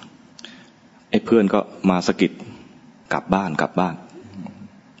ไอ้เพื่อนก็มาสะกิดกลับบ้าน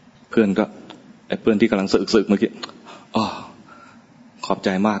เพื่อนก็ไอ้เพื่อนที่กำลังสะอึกเมื่อกี้ขอบใจ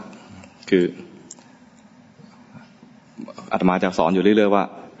มากคืออาตมาจะสอนอยู่เรื่อยๆว่า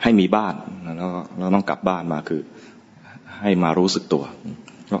ให้มีบ้านแล้วเราต้องกลับบ้านมาคือให้มารู้สึกตัว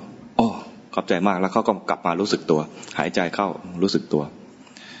ก็ขอบใจมากแล้วเขาก็กลับมารู้สึกตัวหายใจเข้ารู้สึกตัว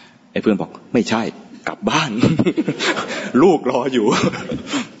ไอ้เพื่อนบอกไม่ใช่กลับบ้าน ลูกรออยู่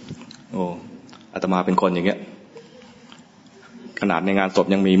โอ้อาตมาเป็นคนอย่างเงี้ยขนาดในงานศพ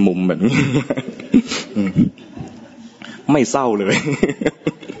ยังมีมุมแบบนี้ ไม่เศร้าเลย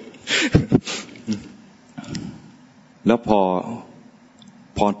แล้วพอ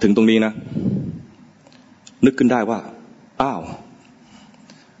ถึงตรงนี้นะนึกขึ้นได้ว่าอ้าว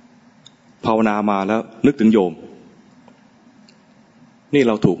ภาวนามาแล้วนึกถึงโยมนี่เ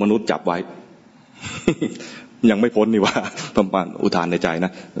ราถูกมนุษย์จับไว้ ยังไม่พ้นนี่ว่าประมาณอุทานในใจน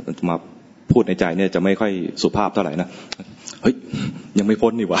ะมาพูดในใจเนี่ยจะไม่ค่อยสุภาพเท่าไหร่นะเฮ้ยยังไม่พ้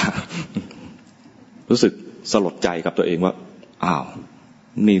นนี่ว่า รู้สึกสลดใจกับตัวเองว่าอ้าว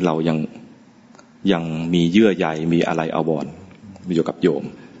นี่เรายังมีเยื่อใยมีอะไรอาวรณ์อยู่กับโยม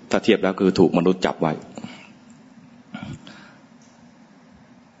ถ้าเทียบแล้วคือถูกมนุษย์จับไว้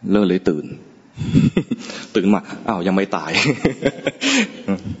เลยตื่น ตื่นมาอ้าวยังไม่ตาย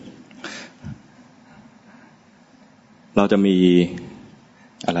เราจะมี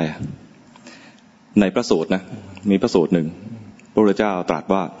อะไรในพระสูตรนะมีพระสูตรหนึ่งพระพุทธเจ้าตรัส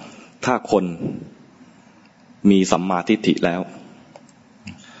ว่าถ้าคนมีสัมมาทิฏฐิแล้ว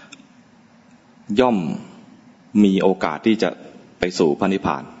ย่อมมีโอกาสที่จะไปสู่พระนิพพ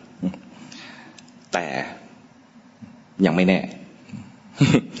านแต่ยังไม่แน่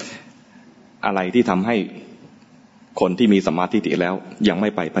อะไรที่ทำให้คนที่มีสัมมาทิฏฐิแล้วยังไม่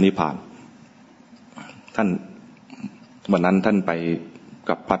ไปพระนิพพานท่านวันนั้นท่านไป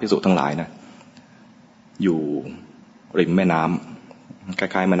กับพระภิกษุทั้งหลายนะอยู่ริมแม่น้ำคล้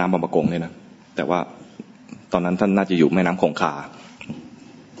ายๆแม่น้ำบางปะกงเนี่ยนะแต่ว่าตอนนั้นท่านน่าจะอยู่แม่น้ำคงคา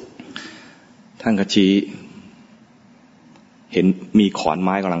ท่านก็ชี้เห็นมีขอนไ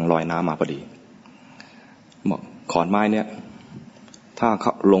ม้กำลังลอยน้ำมาพอดีบอกขอนไม้เนี่ยถ้า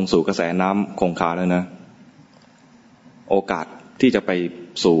ลงสู่กระแสน้ำคงคาแล้วนะโอกาสที่จะไป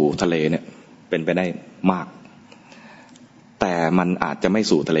สู่ทะเลเนี่ยเป็นไปได้มากแต่มันอาจจะไม่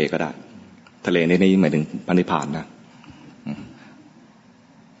สู่ทะเลก็ได้ทะเลในนี้หมายถึงพระนิพพานนะ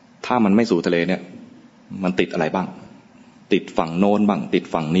ถ้ามันไม่สู่ทะเลเนี่ยมันติดอะไรบ้างติดฝั่งโน้นบ้างติด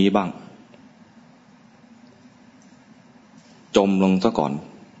ฝั่งนี้บ้าง จมลงซะก่อน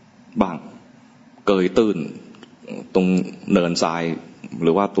บ้างเกยตื้นตรงเนินทรายห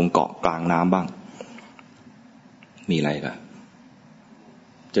รือว่าตรงเกาะกลางน้ำบ้างมีอะไรกัน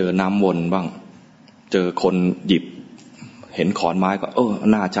เจอน้ำวนบ้างเจอคนหยิบเห็นขอนไม้ก็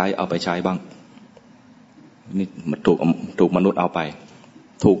น่าใช้เอาไปใช้บ้างนี่ถูกมนุษย์เอาไป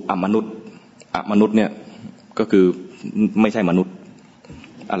ถูกอมนุษย์เนี่ยก็คือไม่ใช่มนุษย์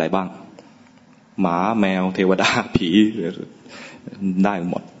อะไรบ้างหมาแมวเทวดาผีได้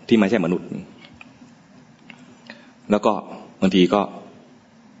หมดที่ไม่ใช่มนุษย์แล้วก็บางทีก็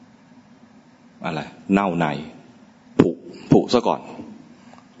อะไรเน่าในผุซะก่อน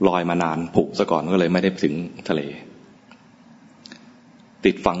ลอยมานานผุซะก่อนก็เลยไม่ได้ถึงทะเล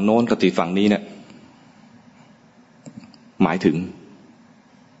ติดฝั่งโน้นกับติดฝั่งนี้เนี่ยหมายถึง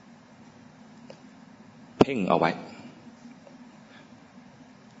เพ่งเอาไว้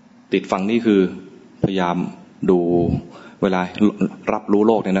ติดฝั่งนี้คือพยายามดูเวลารับรู้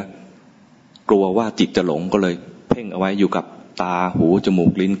โลกเนี่ยนะกลัวว่าจิตจะหลงก็เลยเพ่งเอาไว้อยู่กับตาหูจมู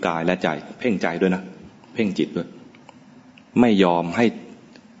กลิ้นกายและใจเพ่งใจด้วยนะเพ่งจิตด้วยไม่ยอมให้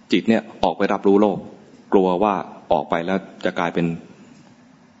จิตเนี่ยออกไปรับรู้โลกกลัวว่าออกไปแล้วจะกลายเป็น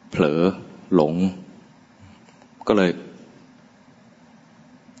เผลอหลงก็เลย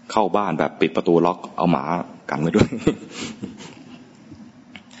เข้าบ้านแบบปิดประตูล็อกเอาหมากันไว้ด้วย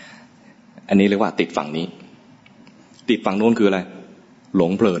อันนี้เรียกว่าติดฝั่งนี้ติดฝั่งโน้นคืออะไรหล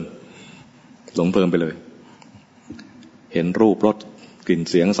งเพลินไปเลยเห็นรูปรสกลิ่น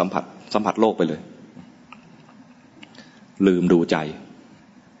เสียงสัมผัสโลกไปเลยลืมดูใจ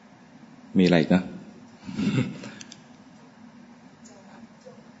มีอะไรอีกนะ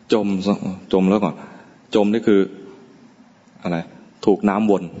จมแล้วก่อนจมนี่คืออะไรถูกน้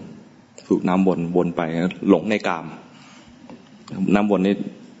ำวนไปหลงในกามน้ำวนนี่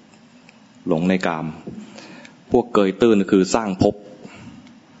หลงในกามพวกเกยตื้นคือสร้างภ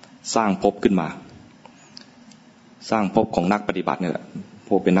พขึ้นมาสร้างภพของนักปฏิบัติเนี่ยแหละพ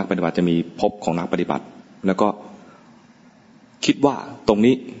วกเป็นนักปฏิบัติจะมีภพของนักปฏิบัติแล้วก็คิดว่าตรง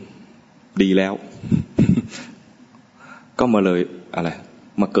นี้ดีแล้ว ก็มาเลยอะไร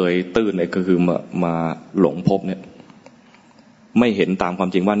มาเกยตื้นเนี่ยก็คือมาหลงภพเนี่ยไม่เห็นตามความ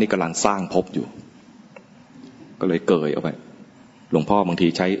จริงว่านี่กำลังสร้างภพอยู่ก็เลยเกยเอาไปหลวงพ่อบางที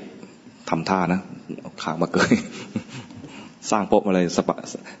ใช้ทำท่านะขางมาเกย สร้างภพอะไร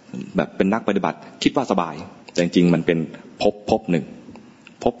แบบเป็นนักปฏิบัติคิดว่าสบายแต่จริงๆมันเป็นภพหนึ่ง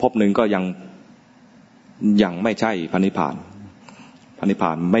ภพหนึ่งก็ยังไม่ใช่พระนิพพาน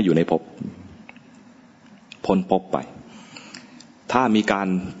ไม่อยู่ในภพพ้นภพไปถ้ามีการ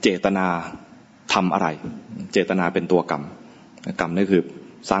เจตนาทำอะไรเจตนาเป็นตัวกรรมนี่คือ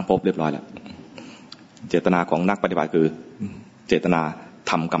สร้างภพเรียบร้อยแล้วเจตนาของนักปฏิบัติคือเจตนา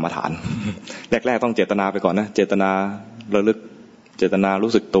ทำกรรมฐานแรกๆต้องเจตนาไปก่อนนะเจตนาระลึกเจตนา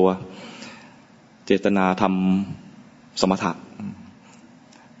รู้สึกตัวเจตนาทำสมถะ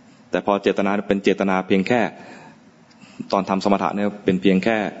แต่พอเจตนาเป็นเจตนาเพียงแค่ตอนทำสมถะเนี่ยเป็นเพียงแ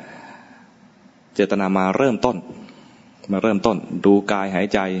ค่เจตนามาเริ่มต้นดูกายหาย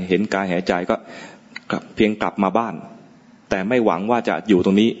ใจเห็นกายหายใจก็เพียงกลับมาบ้านแต่ไม่หวังว่าจะอยู่ต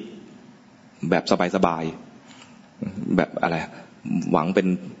รงนี้แบบสบายๆแบบอะไรหวังเป็น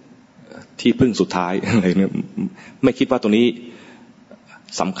ที่พึ่งสุดท้ายอะไรเนี่ยไม่คิดว่าตรงนี้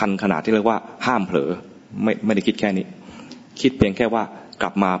สำคัญขนาดที่เรียกว่าห้ามเผลอไม่ได้คิดแค่นี้คิดเพียงแค่ว่ากลั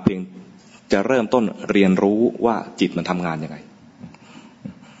บมาเพียงจะเริ่มต้นเรียนรู้ว่าจิตมันทำงานยังไง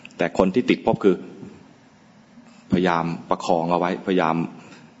แต่คนที่ติดภพคือพยายามประคองเอาไว้พยายาม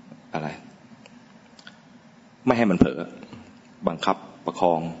อะไรไม่ให้มันเผลอบังคับประค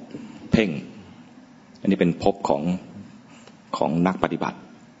องเพ่งอันนี้เป็นภพของนักปฏิบัติ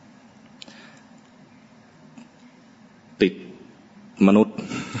ติดมนุษย์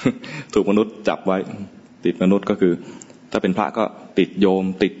ถูกมนุษย์จับไว้ติดมนุษย์ก็คือถ้าเป็นพระก็ติดโยม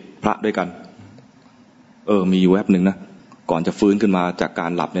ติดพระด้วยกันมีแวบหนึ่งนะก่อนจะฟื้นขึ้นมาจากกา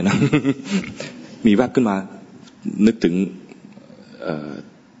รหลับเนี่ยนะ มีแวบขึ้นมานึกถึง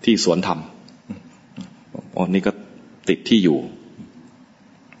ที่สวนธรรมนี่ก็ติดที่อยู่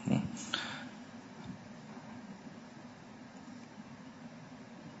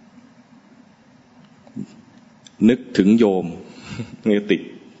นึกถึงโยมนี่ติด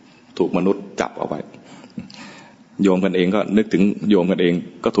ถูกมนุษย์จับเอาไว้โยมกันเองก็นึกถึงโยมกันเอง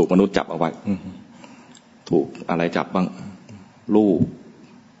ก็ถูกมนุษย์จับเอาไว้ถูกอะไรจับบ้างลูก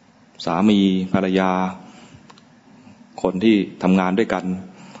สามีภรรยาคนที่ทำงานด้วยกัน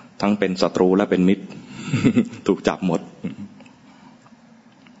ทั้งเป็นศัตรูและเป็นมิตร ถูกจับหมด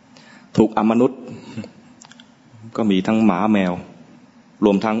ถูกอมนุษย์ก็มีทั้งหมาแมวร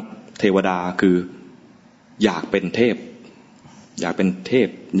วมทั้งเทวดาคืออยากเป็นเทพ อยากเป็นเทพ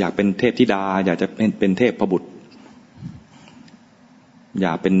อยากเป็นเทพธิดาอยากจะเป็นเทพพบุตรอย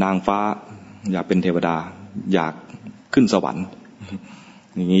ากเป็นนางฟ้าอยากเป็นเทวดาอยากขึ้นสวรรค์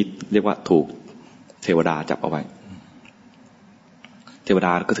อย่างนี้เรียกว่าถูกเทวดาจับเอาไว้เทวด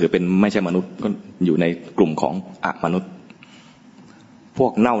าก็ถือเป็นไม่ใช่มนุษย์ก็อยู่ในกลุ่มของอมนุษย์พว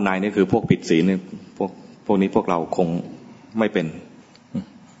กเน่าในนี่คือพวกผิดศีลเนี่ยพวกนี้พวกเราคงไม่เป็น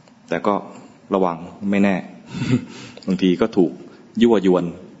แต่ก็ระวังไม่แน่ บางทีก็ถูกยั่วยวน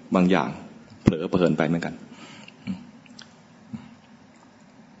บางอย่างเผลอเพลินไปเหมือนกัน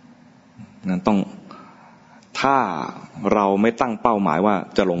นั้นต้องถ้าเราไม่ตั้งเป้าหมายว่า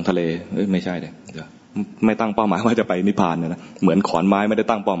จะลงทะเลไม่ใช่เลยไม่ตั้งเป้าหมายว่าจะไปนิพพานเนี่ยนะเหมือนขอนไม้ไม่ได้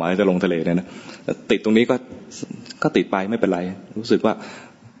ตั้งเป้าหมายจะลงทะเลเนี่ยนะติดตรงนี้ก็ติดไปไม่เป็นไรรู้สึกว่า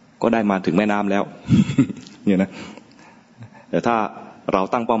ก็ได้มาถึงแม่น้ำแล้ว เนี่ยนะแต่ถ้าเรา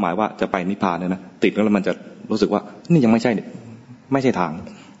ตั้งเป้าหมายว่าจะไปนิพพานเนี่ยนะติดแล้วมันจะรู้สึกว่านี่ยังไม่ใช่ทาง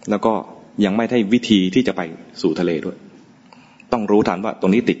แล้วก็ยังไม่ได้วิธีที่จะไปสู่ทะเลด้วยต้องรู้ทันว่าตร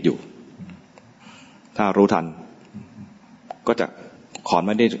งนี้ติดอยู่ถ้ารู้ทันก็จะขอนไ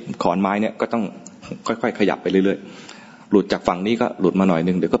ม้เนี่ยก็ต้องค่อยๆขยับไปเรื่อยๆหลุดจากฝั่งนี้ก็หลุดมาหน่อย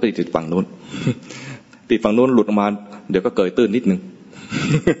นึงเดี๋ยวก็ไปติดฝั่งนู้น ติดฝั่งนู้นหลุดออกมาเดี๋ยวก็เกยตื้นนิดนึง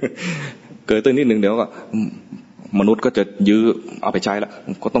เกยตื้นนิดนึงเดี๋ยวก็มนุษย์ก็จะยื้อเอาไปใช้แล้ว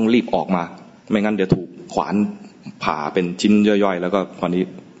ก็ต้องรีบออกมาไม่งั้นเดี๋ยวถูกขวานผ่าเป็นชิ้นย่อยๆแล้วก็ตอนนี้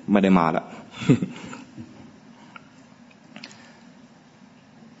ไม่ได้มาแล้ว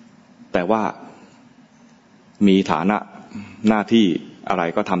แต่ว่ามีฐานะหน้าที่อะไร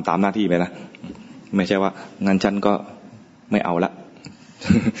ก็ทำตามหน้าที่ไปนะไม่ใช่ว่างั้นฉันก็ไม่เอาละ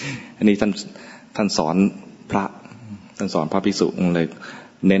อันนี้ท่านสอนพระภิกษุเลย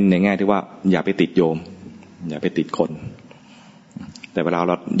เน้นในแง่ที่ว่าอย่าไปติดโยมอย่าไปติดคนแต่เวลาเ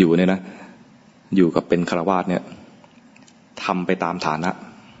ราอยู่เนี่ยนะอยู่กับเป็นฆราวาสเนี่ยทำไปตามฐานะ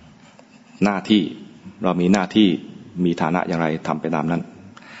หน้าที่เรามีหน้าที่มีฐานะอย่างไรทำไปตามนั้น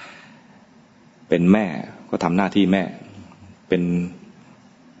เป็นแม่ก็ทำหน้าที่แม่เป็น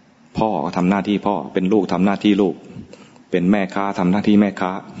พ่อก็ทำหน้าที่พ่อเป็นลูกทำหน้าที่ลูกเป็นแม่ค้าทำหน้าที่แม่ค้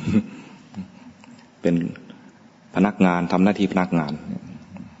า เป็นพนักงานทำหน้าที่พนักงาน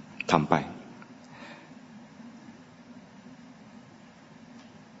ทำไป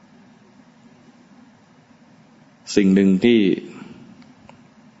สิ่งหนึ่ง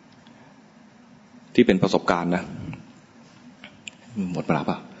ที่เป็นประสบการณ์นะหมดเวลา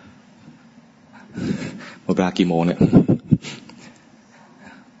ป่ะหมดเวลากี่โมงเนี่ย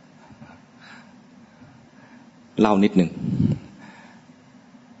เล่านิดหนึ่ง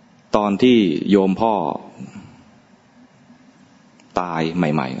ตอนที่โยมพ่อตายใ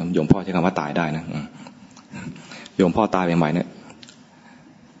หม่ๆโยมพ่อใช้คำว่าตายได้นะโยมพ่อตายใหม่ๆเนี่ย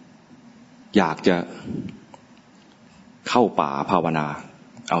อยากจะเข้าป่าภาวนา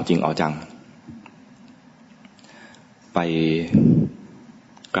เอาจริงเอาจังไป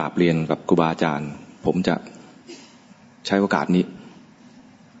กราบเรียนกับครูบาอาจารย์ผมจะใช้โอกาสนี้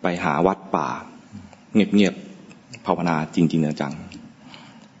ไปหาวัดป่าเงียบๆภาวนาจริงๆจัง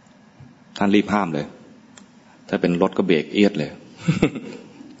ท่านรีบห้ามเลยถ้าเป็นรถก็เบรกเอียดเลย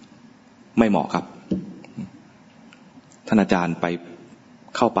ไม่เหมาะครับท่านอาจารย์ไป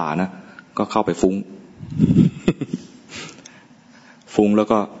เข้าป่านะก็เข้าไปฟุ้ง ฟุ้งแล้ว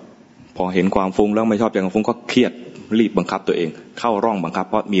ก็พอเห็นความฟุ้งแล้วไม่ชอบอย่างฟุ้งก็เครียดรีบบังคับตัวเองเข้าร่องบังคับ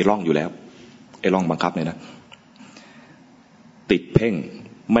เพราะมีร่องอยู่แล้วไอ้ร่องบังคับเนี่ยนะติดเพ่ง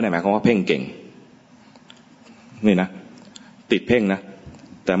ไม่ได้หมายความว่าเพ่งเก่งนี่นะติดเพ่งนะ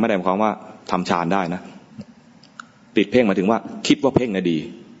แต่ไม่ได้หมายความว่าทำฌานได้นะติดเพ่งหมายถึงว่าคิดว่าเพ่งน่ะดี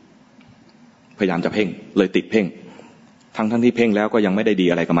พยายามจะเพ่งเลยติดเพ่งทั้งที่เพ่งแล้วก็ยังไม่ได้ดี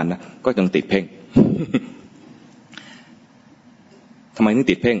อะไรกับมันนะก็ยังติดเพ่ง ทำไมถึง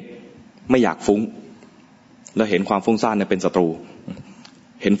ติดเพ่งไม่อยากฟุ้งแล้วเห็นความฟุ้งซ่านเนี่ยเป็นศัตรู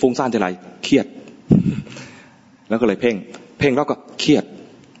เห็นฟุ้งซ่านทีไรเครียดแล้วก็เลยเพ่งแล้วก็เครียด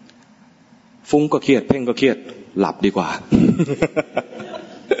ฟุ้งก็เครียดเพ่งก็เครียดหลับดีกว่า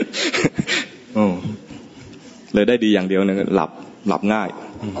เลยได้ดีอย่างเดียวเนี่ยหลับง่าย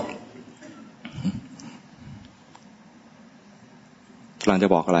กำลังจะ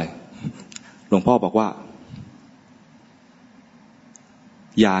บอกอะไรหลวงพ่อบอกว่า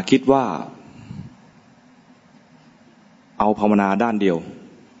อย่าคิดว่าเอาภาวนาด้านเดียว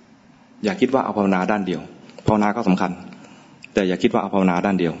อย่าคิดว่าเอาภาวนาด้านเดียวภาวนาก็สำคัญแต่อย่าคิดว่าเอาภาวนาด้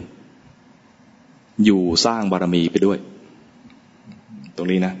านเดียวอยู่สร้างบารมีไปด้วยตรง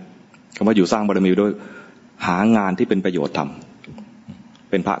นี้นะคำว่าอยู่สร้างบารมีด้วยหางานที่เป็นประโยชน์ทำ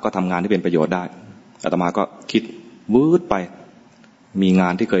เป็นพระก็ทำงานที่เป็นประโยชน์ได้อาตมาก็คิดวืดไปมีงา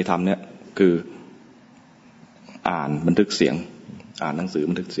นที่เคยทำเนี่ยคืออ่านบันทึกเสียง อ่านหนังสือ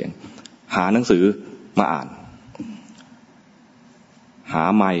บันทึกเสียงหาหนังสือมาอ่านหา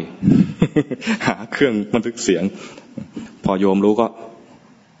ไมค์ หาเครื่องบันทึกเสียงพอโยมรู้ก็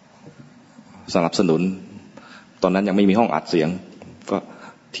สนับสนุนตอนนั้นยังไม่มีห้องอัดเสียงก็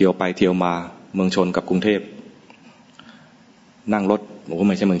เที่ยวไปเที่ยวมาเมืองชนกับกรุงเทพนั่งรถโอ้ไ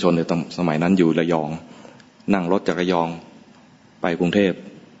ม่ใช่เมืองชนเลยตอนสมัยนั้นอยู่ระยองนั่งรถจากระยองไปกรุงเทพ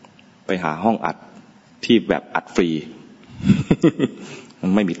ไปหาห้องอัดที่แบบอัดฟรี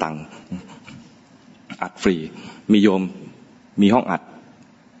ไม่มีตังค์อัดฟรีมีโยมมีห้องอัด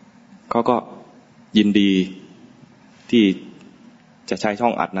เขาก็ยินดีที่จะใช้ช่อ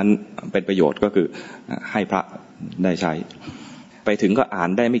งอัดนั้นเป็นประโยชน์ก็คือให้พระได้ใช้ไปถึงก็อ่าน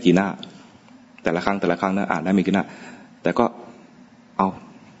ได้ไม่กี่หน้าแต่ละครั้งนะอ่านได้ไม่กี่หน้าแต่ก็เอา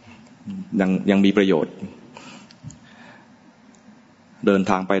ยังมีประโยชน์เดิน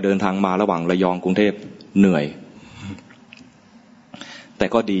ทางไปเดินทางมาระหว่างระยองกรุงเทพเหนื่อยแต่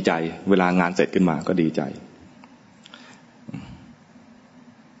ก็ดีใจเวลางานเสร็จขึ้นมาก็ดีใจ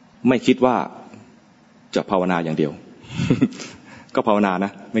ไม่คิดว่าจะภาวนาอย่างเดียว ก็ภาวนาน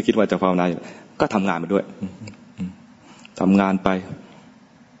ะไม่คิดว่าจะภาวนาก็ทำงานไปด้วยทำงานไป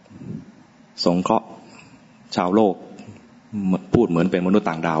สงเคราะห์ชาวโลกพูดเหมือนเป็นมนุษย์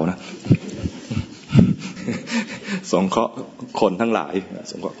ต่างดาวนะ สงเคราะห์คนทั้งหลาย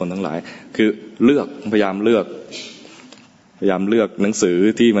สงเคราะห์คนทั้งหลายคือพยายามเลือกหนังสือ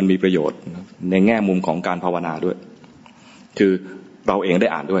ที่มันมีประโยชน์ในแง่มุมของการภาวนาด้วยคือเราเองได้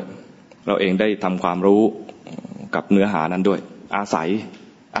อ่านด้วยเราเองได้ทำความรู้กับเนื้อหานั้นด้วยอา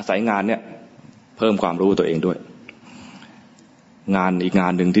ศัยงานเนี่ยเพิ่มความรู้ตัวเองด้วยงานอีกงา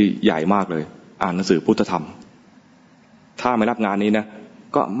นหนึ่งที่ใหญ่มากเลยอ่านหนังสือพุทธธรรมถ้าไม่รับงานนี้นะ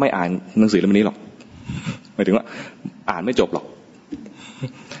ก็ไม่อ่านหนังสือเล่มนี้หรอกหมายถึงว่าอ่านไม่จบหรอก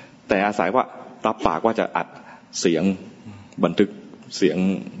แต่อาศัยว่ารับปากว่าจะอัดเสียงบันทึกเสียง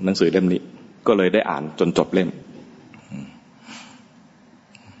หนังสือเล่มนี้ก็เลยได้อ่านจนจบเล่ม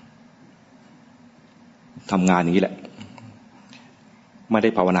ทำงานอย่างนี้แหละไม่ได้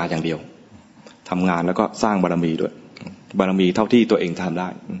ภาวนาอย่างเดียวทำงานแล้วก็สร้างบารมีด้วยบารมีเท่าที่ตัวเองทำได้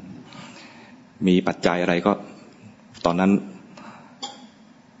มีปัจจัยอะไรก็ตอนนั้น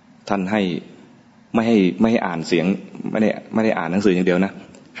ท่านให้ไม่ให้อ่านเสียงไม่ได้อ่านหนังสืออย่างเดียวนะ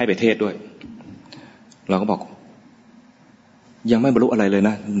ให้ไปเทศด้วยเราก็บอกยังไม่บรรลุอะไรเลยน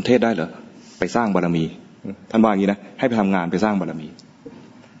ะเทศได้เหรอไปสร้างบารมีท่านว่าอย่างนี้นะให้ไปทำงานไปสร้างบารมี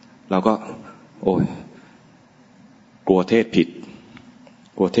เราก็โอ้ยกลัวเทศผิด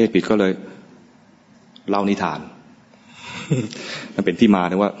ก็เลยเล่านิทานมันเป็นที่มา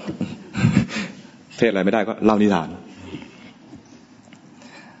ถึงว่าเทศอะไรไม่ได้ก็เล่านิทาน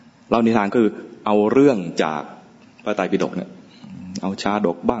คือเอาเรื่องจากพระไตรปิฎกเนี่ยเอาชาด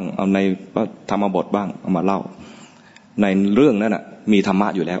กบ้างเอาในพระธรรมบทบ้างเอามาเล่าในเรื่องนั้นน่ะมีธรรมะ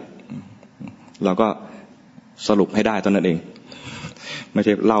อยู่แล้วเราก็สรุปให้ได้ตอนนั้นเองไม่ใ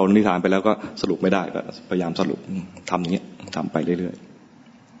ช่เล่านิทานไปแล้วก็สรุปไม่ได้ก็พยายามสรุปทำอย่างนี้ทำไปเรื่อย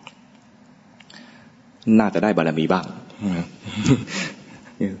ๆน่าจะได้บารมีบ้าง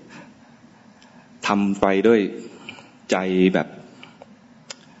ทำไปด้วยใจแบบ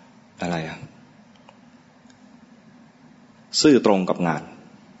อะไรซื่อตรงกับงาน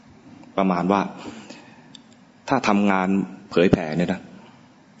ประมาณว่าถ้าทำงานเผยแผ่เนี่ยนะ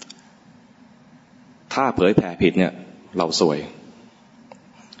ถ้าเผยแผ่ผิดเนี่ยเราซวย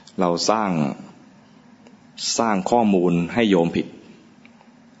เราสร้างข้อมูลให้โยมผิด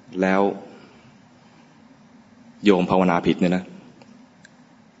แล้วโยมภาวนาผิดเนี่ยนะ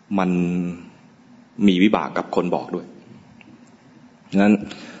มันมีวิบากกับคนบอกด้วยฉะนั้น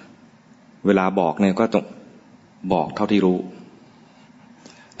เวลาบอกเนี่ยก็ต้องบอกเท่าที่รู้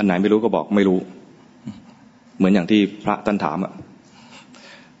อันไหนไม่รู้ก็บอกไม่รู้เหมือนอย่างที่พระท่านถาม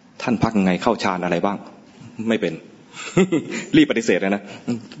ท่านพักยังไงเข้าฌานอะไรบ้างไม่เป็น รีบปฏิเสธเลยนะ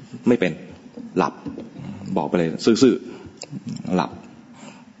ไม่เป็นหลับบอกไปเลยซื่อๆหลับ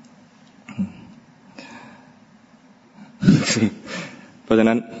เพราะฉะ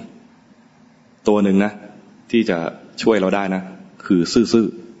นั้นตัวหนึ่งนะที่จะช่วยเราได้นะคือซื่อ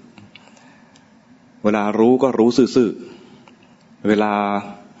ๆเวลารู้ก็รู้ซื่อๆเวลา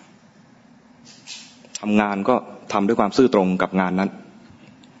ทำงานก็ทำด้วยความซื่อตรงกับงานนั้น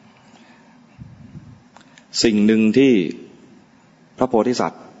สิ่งหนึ่งที่พระโพธิสั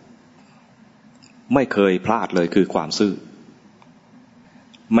ตว์ไม่เคยพลาดเลยคือความซื่อ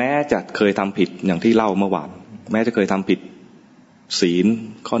แม้จะเคยทำผิดอย่างที่เล่าเมื่อวานแม้จะเคยทำผิดศีล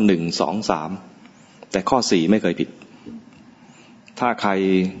ข้อ1 2 3แต่ข้อ4ไม่เคยผิดถ้าใคร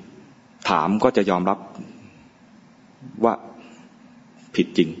ถามก็จะยอมรับว่าผิด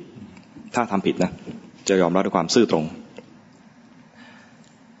จริงถ้าทำผิดนะจะยอมรับด้วยความซื่อตรง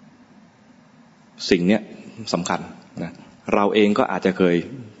สิ่งเนี้ยสำคัญนะเราเองก็อาจจะเคย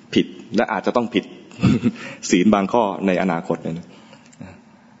ผิดและอาจจะต้องผิด ศีลบางข้อในอนาคตเนี่ยนะ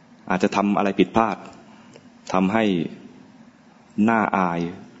อาจจะทำอะไรผิดพลาดทำให้น่าอาย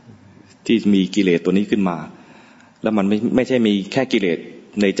ที่มีกิเลสตัวนี้ขึ้นมาแล้วมันไม่ใช่มีแค่กิเลส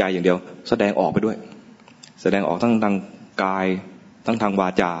ในใจอย่างเดียวแสดงออกไปด้วยแสดงออกทั้งทางกายทั้งทางวา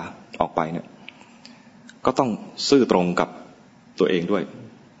จาออกไปเนี่ยก็ต้องซื่อตรงกับตัวเองด้วย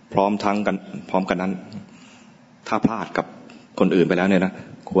พร้อมกันนั้นถ้าพลาดกับคนอื่นไปแล้วเนี่ยนะ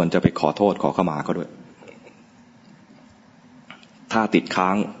ควรจะไปขอโทษขอขมาเขาด้วยถ้าติดค้า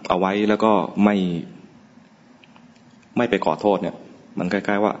งเอาไว้แล้วก็ไม่ไปขอโทษเนี่ยมันคล้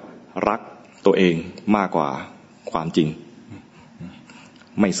ายๆว่ารักตัวเองมากกว่าความจริง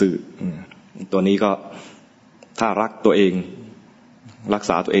ไม่ซื่อตัวนี้ก็ถ้ารักตัวเองรัก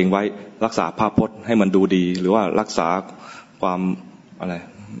ษาตัวเองไว้รักษาภาพพจน์ให้มันดูดีหรือว่ารักษาความอะ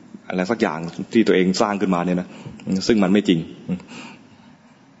ไรสักอย่างที่ตัวเองสร้างขึ้นมาเนี่ยนะซึ่งมันไม่จริง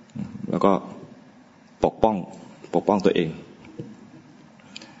แล้วก็ปกป้องตัวเอง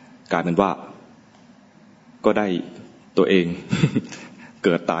กลายเป็นว่าก็ได้ตัวเอง เ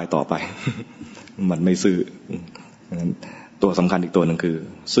กิดตายต่อไป มันไม่ซื่อตัวสำคัญอีกตัวหนึ่งคือ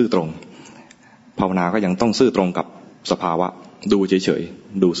ซื่อตรงภาวนาก็ยังต้องซื่อตรงกับสภาวะดูเฉย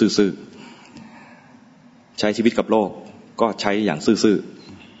ๆดูซื่อๆใช้ชีวิตกับโลกก็ใช้อย่างซื่อ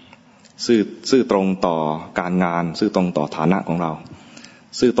ตรงต่อการงานซื่อตรงต่อฐานะของเรา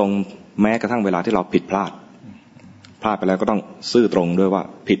ซื่อตรงแม้กระทั่งเวลาที่เราผิดพลาดไปแล้วก็ต้องซื่อตรงด้วยว่า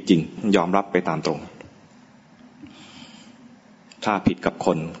ผิดจริงยอมรับไปตามตรงถ้าผิดกับค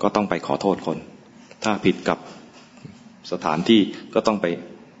นก็ต้องไปขอโทษคนถ้าผิดกับสถานที่ก็ต้องไป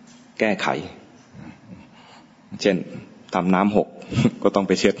แก้ไขเช่นทำน้ำหก ก็ต้องไ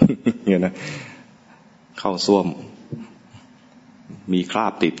ปเช็ด เนี่ยนะเข้าส้วมมีครา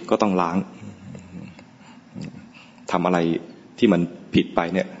บติดก็ต้องล้างทำอะไรที่มันผิดไป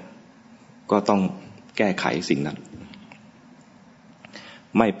เนี่ยก็ต้องแก้ไขสิ่งนั้น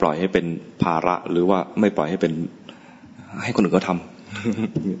ไม่ปล่อยให้เป็นภาระหรือว่าไม่ปล่อยให้เป็นให้คนอื่นก็ท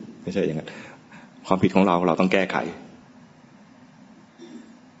ำ ไม่ใช่อย่างนั้นความผิดของเราต้องแก้ไข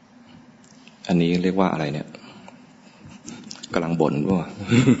อันนี้เรียกว่าอะไรเนี่ยกำลังบ่นว่า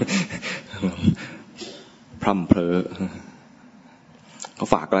พร่ำเพอก็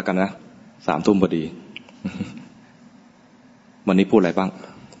ฝากแล้วกันนะ3 ทุ่มพอดี วันนี้พูดอะไรบ้าง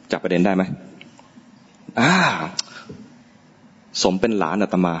จับประเด็นได้ไหมสมเป็นหลานอา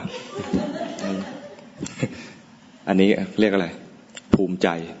ตมา อันนี้เรียกอะไรภูมิใจ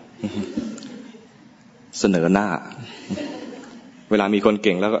เสนอหน้าเวลามีคนเ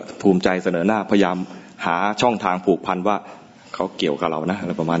ก่งแล้วก็ภูมิใจเสนอหน้าพยายามหาช่องทางผูกพันว่าเขาเกี่ยวกับเรานะอะไ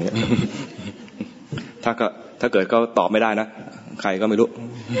รประมาณนี้ ถ้าเกิดเขาตอบไม่ได้นะใครก็ไม่รู้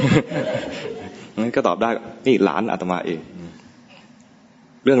งั้นก็ตอบได้นี่หลานอาตมาเอง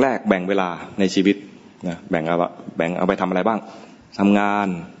เรื่องแรกแบ่งเวลาในชีวิตนะแบ่งเอาไปทำอะไรบ้างทำงาน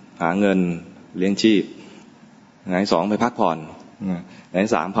หาเงินเลี้ยงชีพไหน2ไปพักผ่อนไหน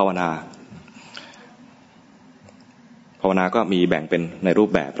3ภาวนาก็มีแบ่งเป็นในรูป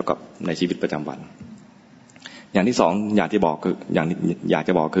แบบแล้วก็ในชีวิตประจำวันอย่างที่2อยากจะบอก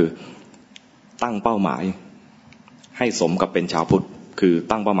คือตั้งเป้าหมายให้สมกับเป็นชาวพุทธคือ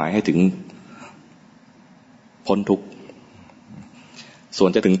ตั้งเป้าหมายให้ถึงพ้นทุกข์ส่วน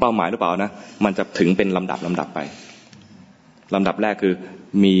จะถึงเป้าหมายหรือเปล่านะมันจะถึงเป็นลำดับไปลำดับแรกคือ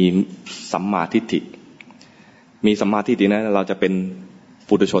มีสัมมาทิฏฐิมีสัมมาทิฏฐินะเราจะเป็น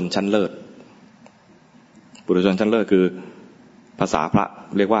ปุถุชนชั้นเลิศปุถุชนชั้นเลิศคือภาษาพระ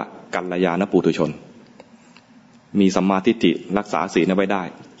เรียกว่ากัลยาณปุถุชนมีสัมมาทิฏฐิรักษาศีลเอาไว้ได้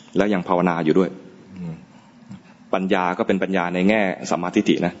แล้วยังภาวนาอยู่ด้วยปัญญาก็เป็นปัญญาในแง่สัมมาทิฏ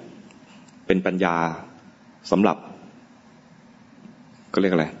ฐินะเป็นปัญญาสำหรับก็เรี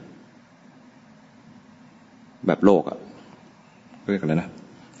ยกอะไรแบบโลกเรียกอะไรนะ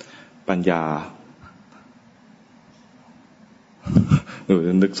ปัญญา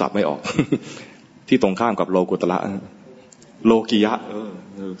นึกศัพท์ไม่ออก ที่ตรงข้ามกับโลกุตระโลกิยะ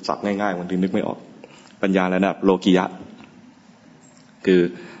ศัพท์ง่ายๆบางทีนึกไม่ออกปัญญาแล้วนะโลกิยะคือ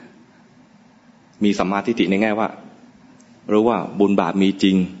มีสัมมาทิฏฐิในแง่ว่ารู้ว่าบุญบาปมีจ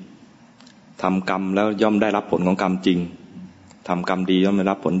ริงทำกรรมแล้วย่อมได้รับผลของกรรมจริงทำกรรมดีย่อมได้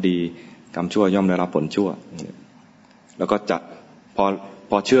รับผลดีกรรมชั่วย่อมได้รับผลชั่วแล้วก็จะ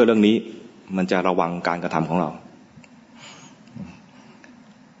พอเชื่อเรื่องนี้มันจะระวังการกระทำของเรา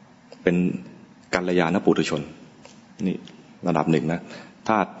เป็นกัลยาณปุถุชนนี่ระดับ1นะ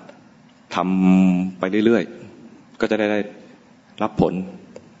ถ้าทำไปเรื่อยๆก็จะได้รับผล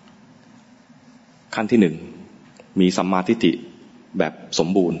ขั้นที่1มีสัมมาทิฏฐิแบบสม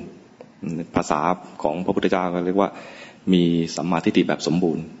บูรณ์ ภาษาของพระพุทธเจ้าก็เรียกว่ามีสัมมาทิฏฐิแบบสม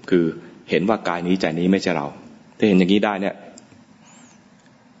บูรณ์คือเห็นว่ากายนี้ใจนี้ไม่ใช่เราถ้าเห็นอย่างนี้ได้เนี่ย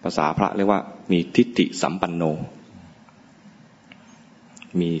ภาษาพระเรียกว่ามีทิฏฐิสัมปันโน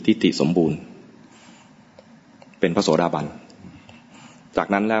มีทิฏฐิสมบูรณ์เป็นพระโสดาบันจาก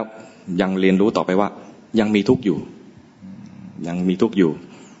นั้นแล้วยังเรียนรู้ต่อไปว่ายังมีทุกข์อยู่ยังมีทุกข์อยู่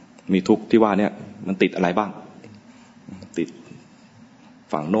มีทุกข์ที่ว่าเนี่ยมันติดอะไรบ้างติด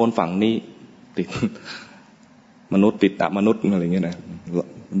ฝั่งโน้นฝั่งนี้ติดมนุษย์ติดอมนุษย์อะไรเงี้ยนะ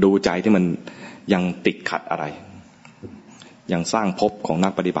ดูใจที่มันยังติดขัดอะไรยังสร้างภพของนั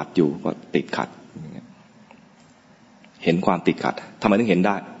กปฏิบัติอยู่ก็ติดขัดเห็นความติดขัดทำไมถึงเห็นไ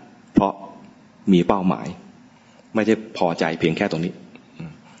ด้เพราะมีเป้าหมายไม่ใช่พอใจเพียงแค่ตรงนี้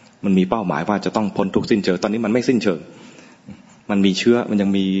มันมีเป้าหมายว่าจะต้องพ้นทุกข์สิ้นเชิงตอนนี้มันไม่สิ้นเชิงมันมีเชื้อมันยัง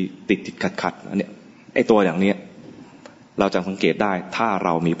มีติดขัดอันเนี้ยไอ้ตัวอย่างนี้เราจะสังเกตได้ถ้าเร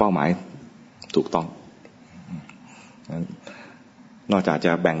ามีเป้าหมายถูกต้องนอกจากจ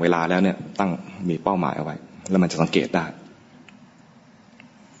ะแบ่งเวลาแล้วเนี่ยตั้งมีเป้าหมายเอาไว้แล้วมันจะสังเกตได้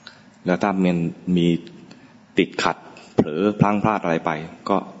แล้วถ้ามันมีติดขัดเผลอพลั้งพลาดอะไรไป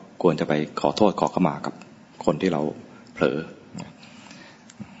ก็ควรจะไปขอโทษขอขมากับคนที่เราเผลอ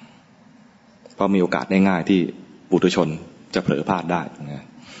เพราะมีโอกาสได้ง่ายที่ปุถุชนจะเผลอพลาดได้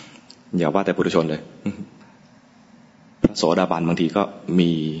อย่าว่าแต่ปุถุชนเลยพระโสดาบันบางทีก็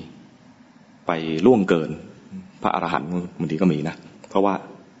มีไปล่วงเกินพระอรหันต์บางทีก็มีนะเพราะว่า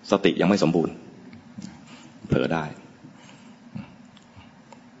สติยังไม่สมบูรณ์เผลอได้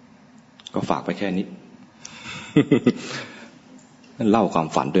ก็ฝากไปแค่นี้ เล่าความ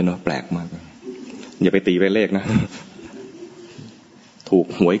ฝันด้วยเนาะแปลกมากอย่าไปตีไปเลขนะถูก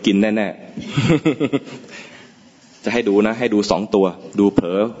หวยกินแน่ๆจะให้ดูนะให้ดู2ตัวดูเผล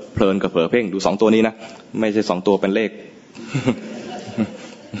อเพลินกับเผลอเพ่งดู2ตัวนี้นะไม่ใช่2ตัวเป็นเลข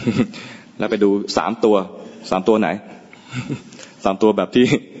แล้วไปดู3ตัว3ตัวไหน3ตัวแบบที่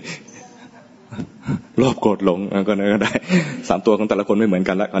โลภโกรธหลงก็ได้3ตัวของแต่ละคนไม่เหมือน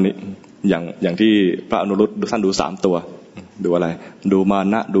กันแล้วอันนี้อย่างที่พระอนุรุตท่านดู3ตัวดูอะไรดูมา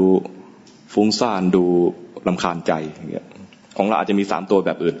นะดูฟุ้งซ่านดูรำคาญใจอย่างเงี้ยของเราอาจจะมี3ตัวแบ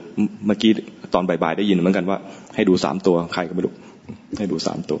บอื่นเมื่อกี้ตอนบ่ายๆได้ยินเหมือนกันว่าให้ดู3ตัวใครก็ไม่รู้ให้ดู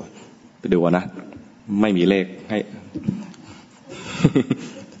3ตัวไปดูนะไม่มีเลขให้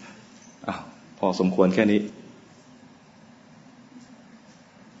พอสมควรแค่นี้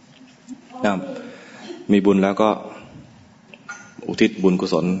มีบุญแล้วก็อุทิศบุญกุ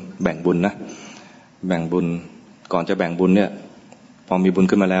ศลแบ่งบุญนะแบ่งบุญก่อนจะแบ่งบุญเนี่ยพอมีบุญ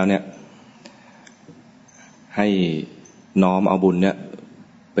ขึ้นมาแล้วเนี่ยให้น้อมเอาบุญเนี่ย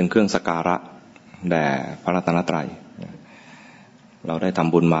เป็นเครื่องสักการะแด่พระรัตนตรัยเราได้ท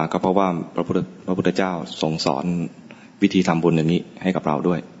ำบุญมาก็เพราะว่าพระพุทธเจ้าทรงสอนวิธีทำบุญอย่างนี้ให้กับเรา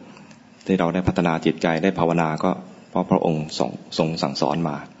ด้วยที่เราได้พัฒนาจิตใจได้ภาวนาก็เพราะพระองค์ทรงสั่งสอนม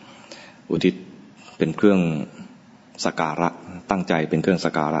าอุทิศเป็นเครื่องสักการะตั้งใจเป็นเครื่องสั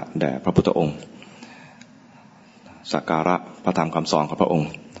กการะแด่พระพุทธองค์สักการะพระธรรมคำสอนของพระองค์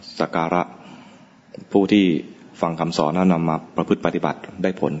สักการะผู้ที่ฟังคำสอนแล้วนำมาประพฤติปฏิบัติได้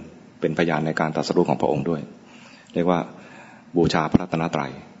ผลเป็นพยานในการตรัสรู้ของพระองค์ด้วยเรียกว่าบูชาพระรัตนตรั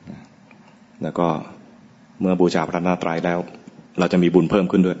ยแล้วก็เมื่อบูชาพระรัตนตรัยแล้วเราจะมีบุญเพิ่ม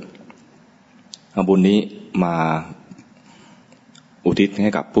ขึ้นด้วยเอาบุญนี้มาอุทิศใ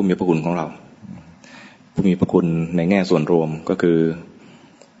ห้กับผู้มีพระคุณของเราผู้มีพระคุณในแง่ส่วนรวมก็คือ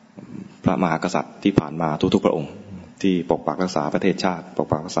พระมหากษัตริย์ที่ผ่านมาทุกๆพระองค์ที่ปกปักรักษาประเทศชาติปก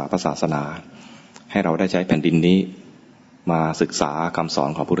ปักรักษาศาสนาให้เราได้ใช้แผ่นดินนี้มาศึกษาคำสอน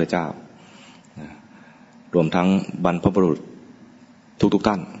ของพระพุทธเจ้ารวมทั้งบรรพบุรุษทุก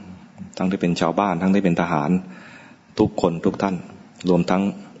ท่านทั้งที่เป็นชาวบ้านทั้งที่เป็นทหารทุกคนทุกท่านรวมทั้ง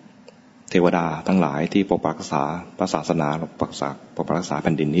เทวดาทั้งหลายที่ปกปักรักษาศาสนาปกปักรักษาแ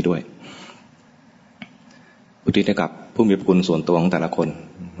ผ่นดินนี้ด้วยอุทิศให้กับผู้มีพระคุณส่วนตัวของแต่ละคน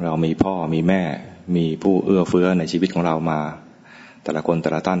เรามีพ่อมีแม่มีผู้เอื้อเฟื้อในชีวิตของเรามาแต่ละคนแต่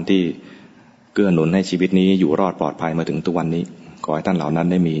ละท่านที่เกื้อหนุนให้ชีวิตนี้อยู่รอดปลอดภัยมาถึงทุกวันนี้ขอให้ท่านเหล่านั้น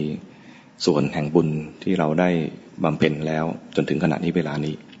ได้มีส่วนแห่งบุญที่เราได้บำเพ็ญแล้วจนถึงขณะนี้เวลา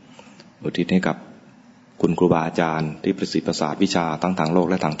นี้อุทิศให้กับคุณครูบาอาจารย์ที่ประสิทธิ์ประสาทวิชาทั้งทางโลก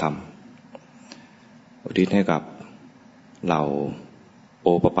และทางธรรมอุทิศให้กับเหล่าโอ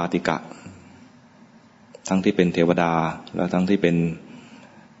ปปาติกะทั้งที่เป็นเทวดาและทั้งที่เป็น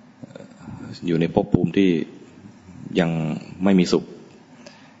อยู่ในภพภูมิที่ยังไม่มีสุข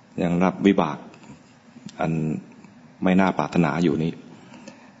ยังรับวิบากอันไม่น่าปรารถนาอยู่นี้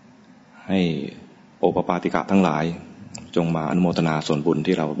ให้โอปปาติกะทั้งหลายจงมาอนุโมทนาส่วนบุญ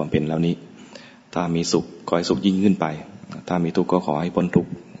ที่เราบำเพ็ญแล้วนี้ถ้ามีสุขขอให้สุขยิ่งขึ้นไปถ้ามีทุกข์ก็ขอให้พ้นทุก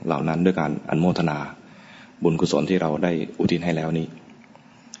ข์ เหล่านั้นด้วยการอนุโมทนาบุญกุศลที่เราได้อุทิศให้แล้วนี้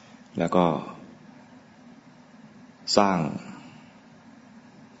แล้วก็สร้าง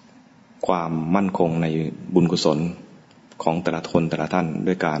ความมั่นคงในบุญกุศลของแต่ละคนแต่ละท่าน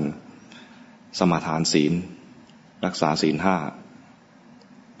ด้วยการสมาทานศีลรักษาศีล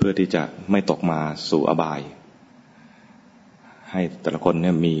5เพื่อที่จะไม่ตกมาสู่อบายให้แต่ละคนเ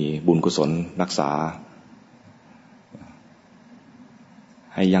นี่ยมีบุญกุศลรักษา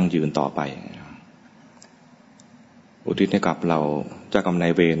ให้ยั่งยืนต่อไปอุทิศให้กับเราเจ้ากรรมนา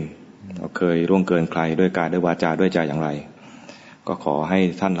ยเวรเราเคยล่วงเกินใครด้วยกายด้วยวาจาด้วยใจอย่างไรก็ขอให้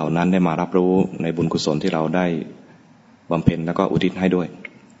ท่านเหล่านั้นได้มารับรู้ในบุญกุศลที่เราได้บำเพ็ญแล้วก็อุทิศให้ด้วย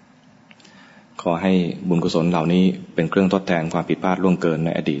ขอให้บุญกุศลเหล่านี้เป็นเครื่องทดแทนความผิดพลาดล่วงเกินใน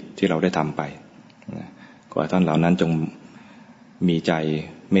อดีตที่เราได้ทำไปขอให้ท่านเหล่านั้นจงมีใจ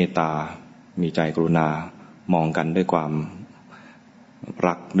เมตตามีใจกรุณามองกันด้วยความ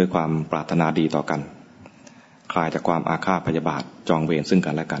รักด้วยความปรารถนาดีต่อกันคลายจากความอาฆาตพยาบาทจองเวรซึ่ง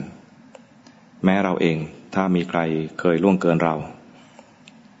กันและกันแม้เราเองถ้ามีใครเคยล่วงเกินเรา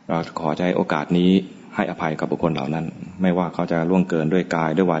ขอใช้โอกาสนี้ให้อภัยกับบุคคลเหล่านั้นไม่ว่าเขาจะล่วงเกินด้วยกาย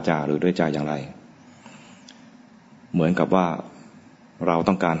ด้วยวาจาหรือด้วยใจอย่างไรเหมือนกับว่าเรา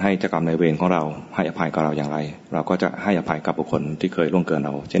ต้องการให้เจ้ากรรมนายเวรของเราให้อภัยกับเราอย่างไรเราก็จะให้อภัยกับบุคคลที่เคยล่วงเกินเร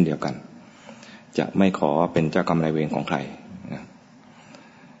าเช่นเดียวกันจะไม่ขอเป็นเจ้ากรรมนายเวรของใคร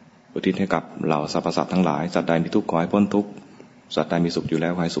อุทิศให้กับเหล่าสรรพสัตว์ทั้งหลายสัตว์ใดมีทุกข์ขอให้พ้นทุกข์สัตว์ใดมีสุขอยู่แล้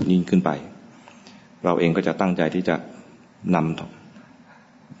วขอให้สุขยิ่งขึ้นไปเราเองก็จะตั้งใจที่จะน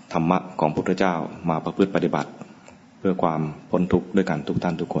ำธรรมะของพระพุทธเจ้ามาประพฤติปฏิบัติเพื่อความพ้นทุกข์ด้วยกันทุกท่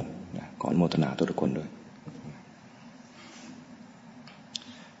านทุกคนขออนุโมทนาทุกคนด้วย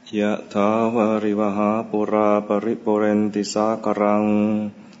ยะถาวาริวหาปุราปริปุเรนติสาครัง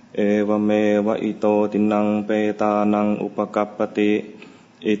เอวเมวะอิโตตินังเปตานังอุปกัปปติ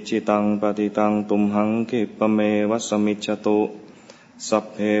อิจิตังปฏิตังตุมหังคิปเมวัสมิจฉตุสัพ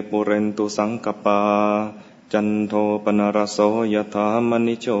เพปุเรนตุสังกปาจันโทปนรโสยถาม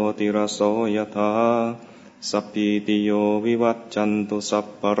ณิโชติรโสยถาสัพพิติโยวิวัจจันตุสัพ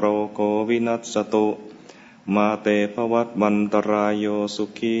พโรโควินัสสตุมาเตภวัตวันตรายโยสุ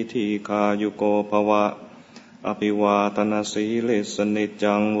ขีทีคายุโกภวะอภิวาทนาสีเลสนิ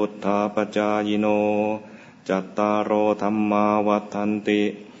จังวุฒาปจายโนจัตตารโอธรรมาวัฏันติ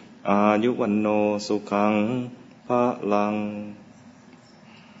อายุวันโนสุขังภะลัง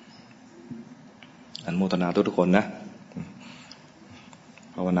อนุโมทนาทุกคนนะ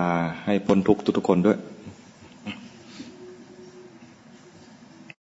ภาวนาให้พ้นทุกข์ทุกคนด้วย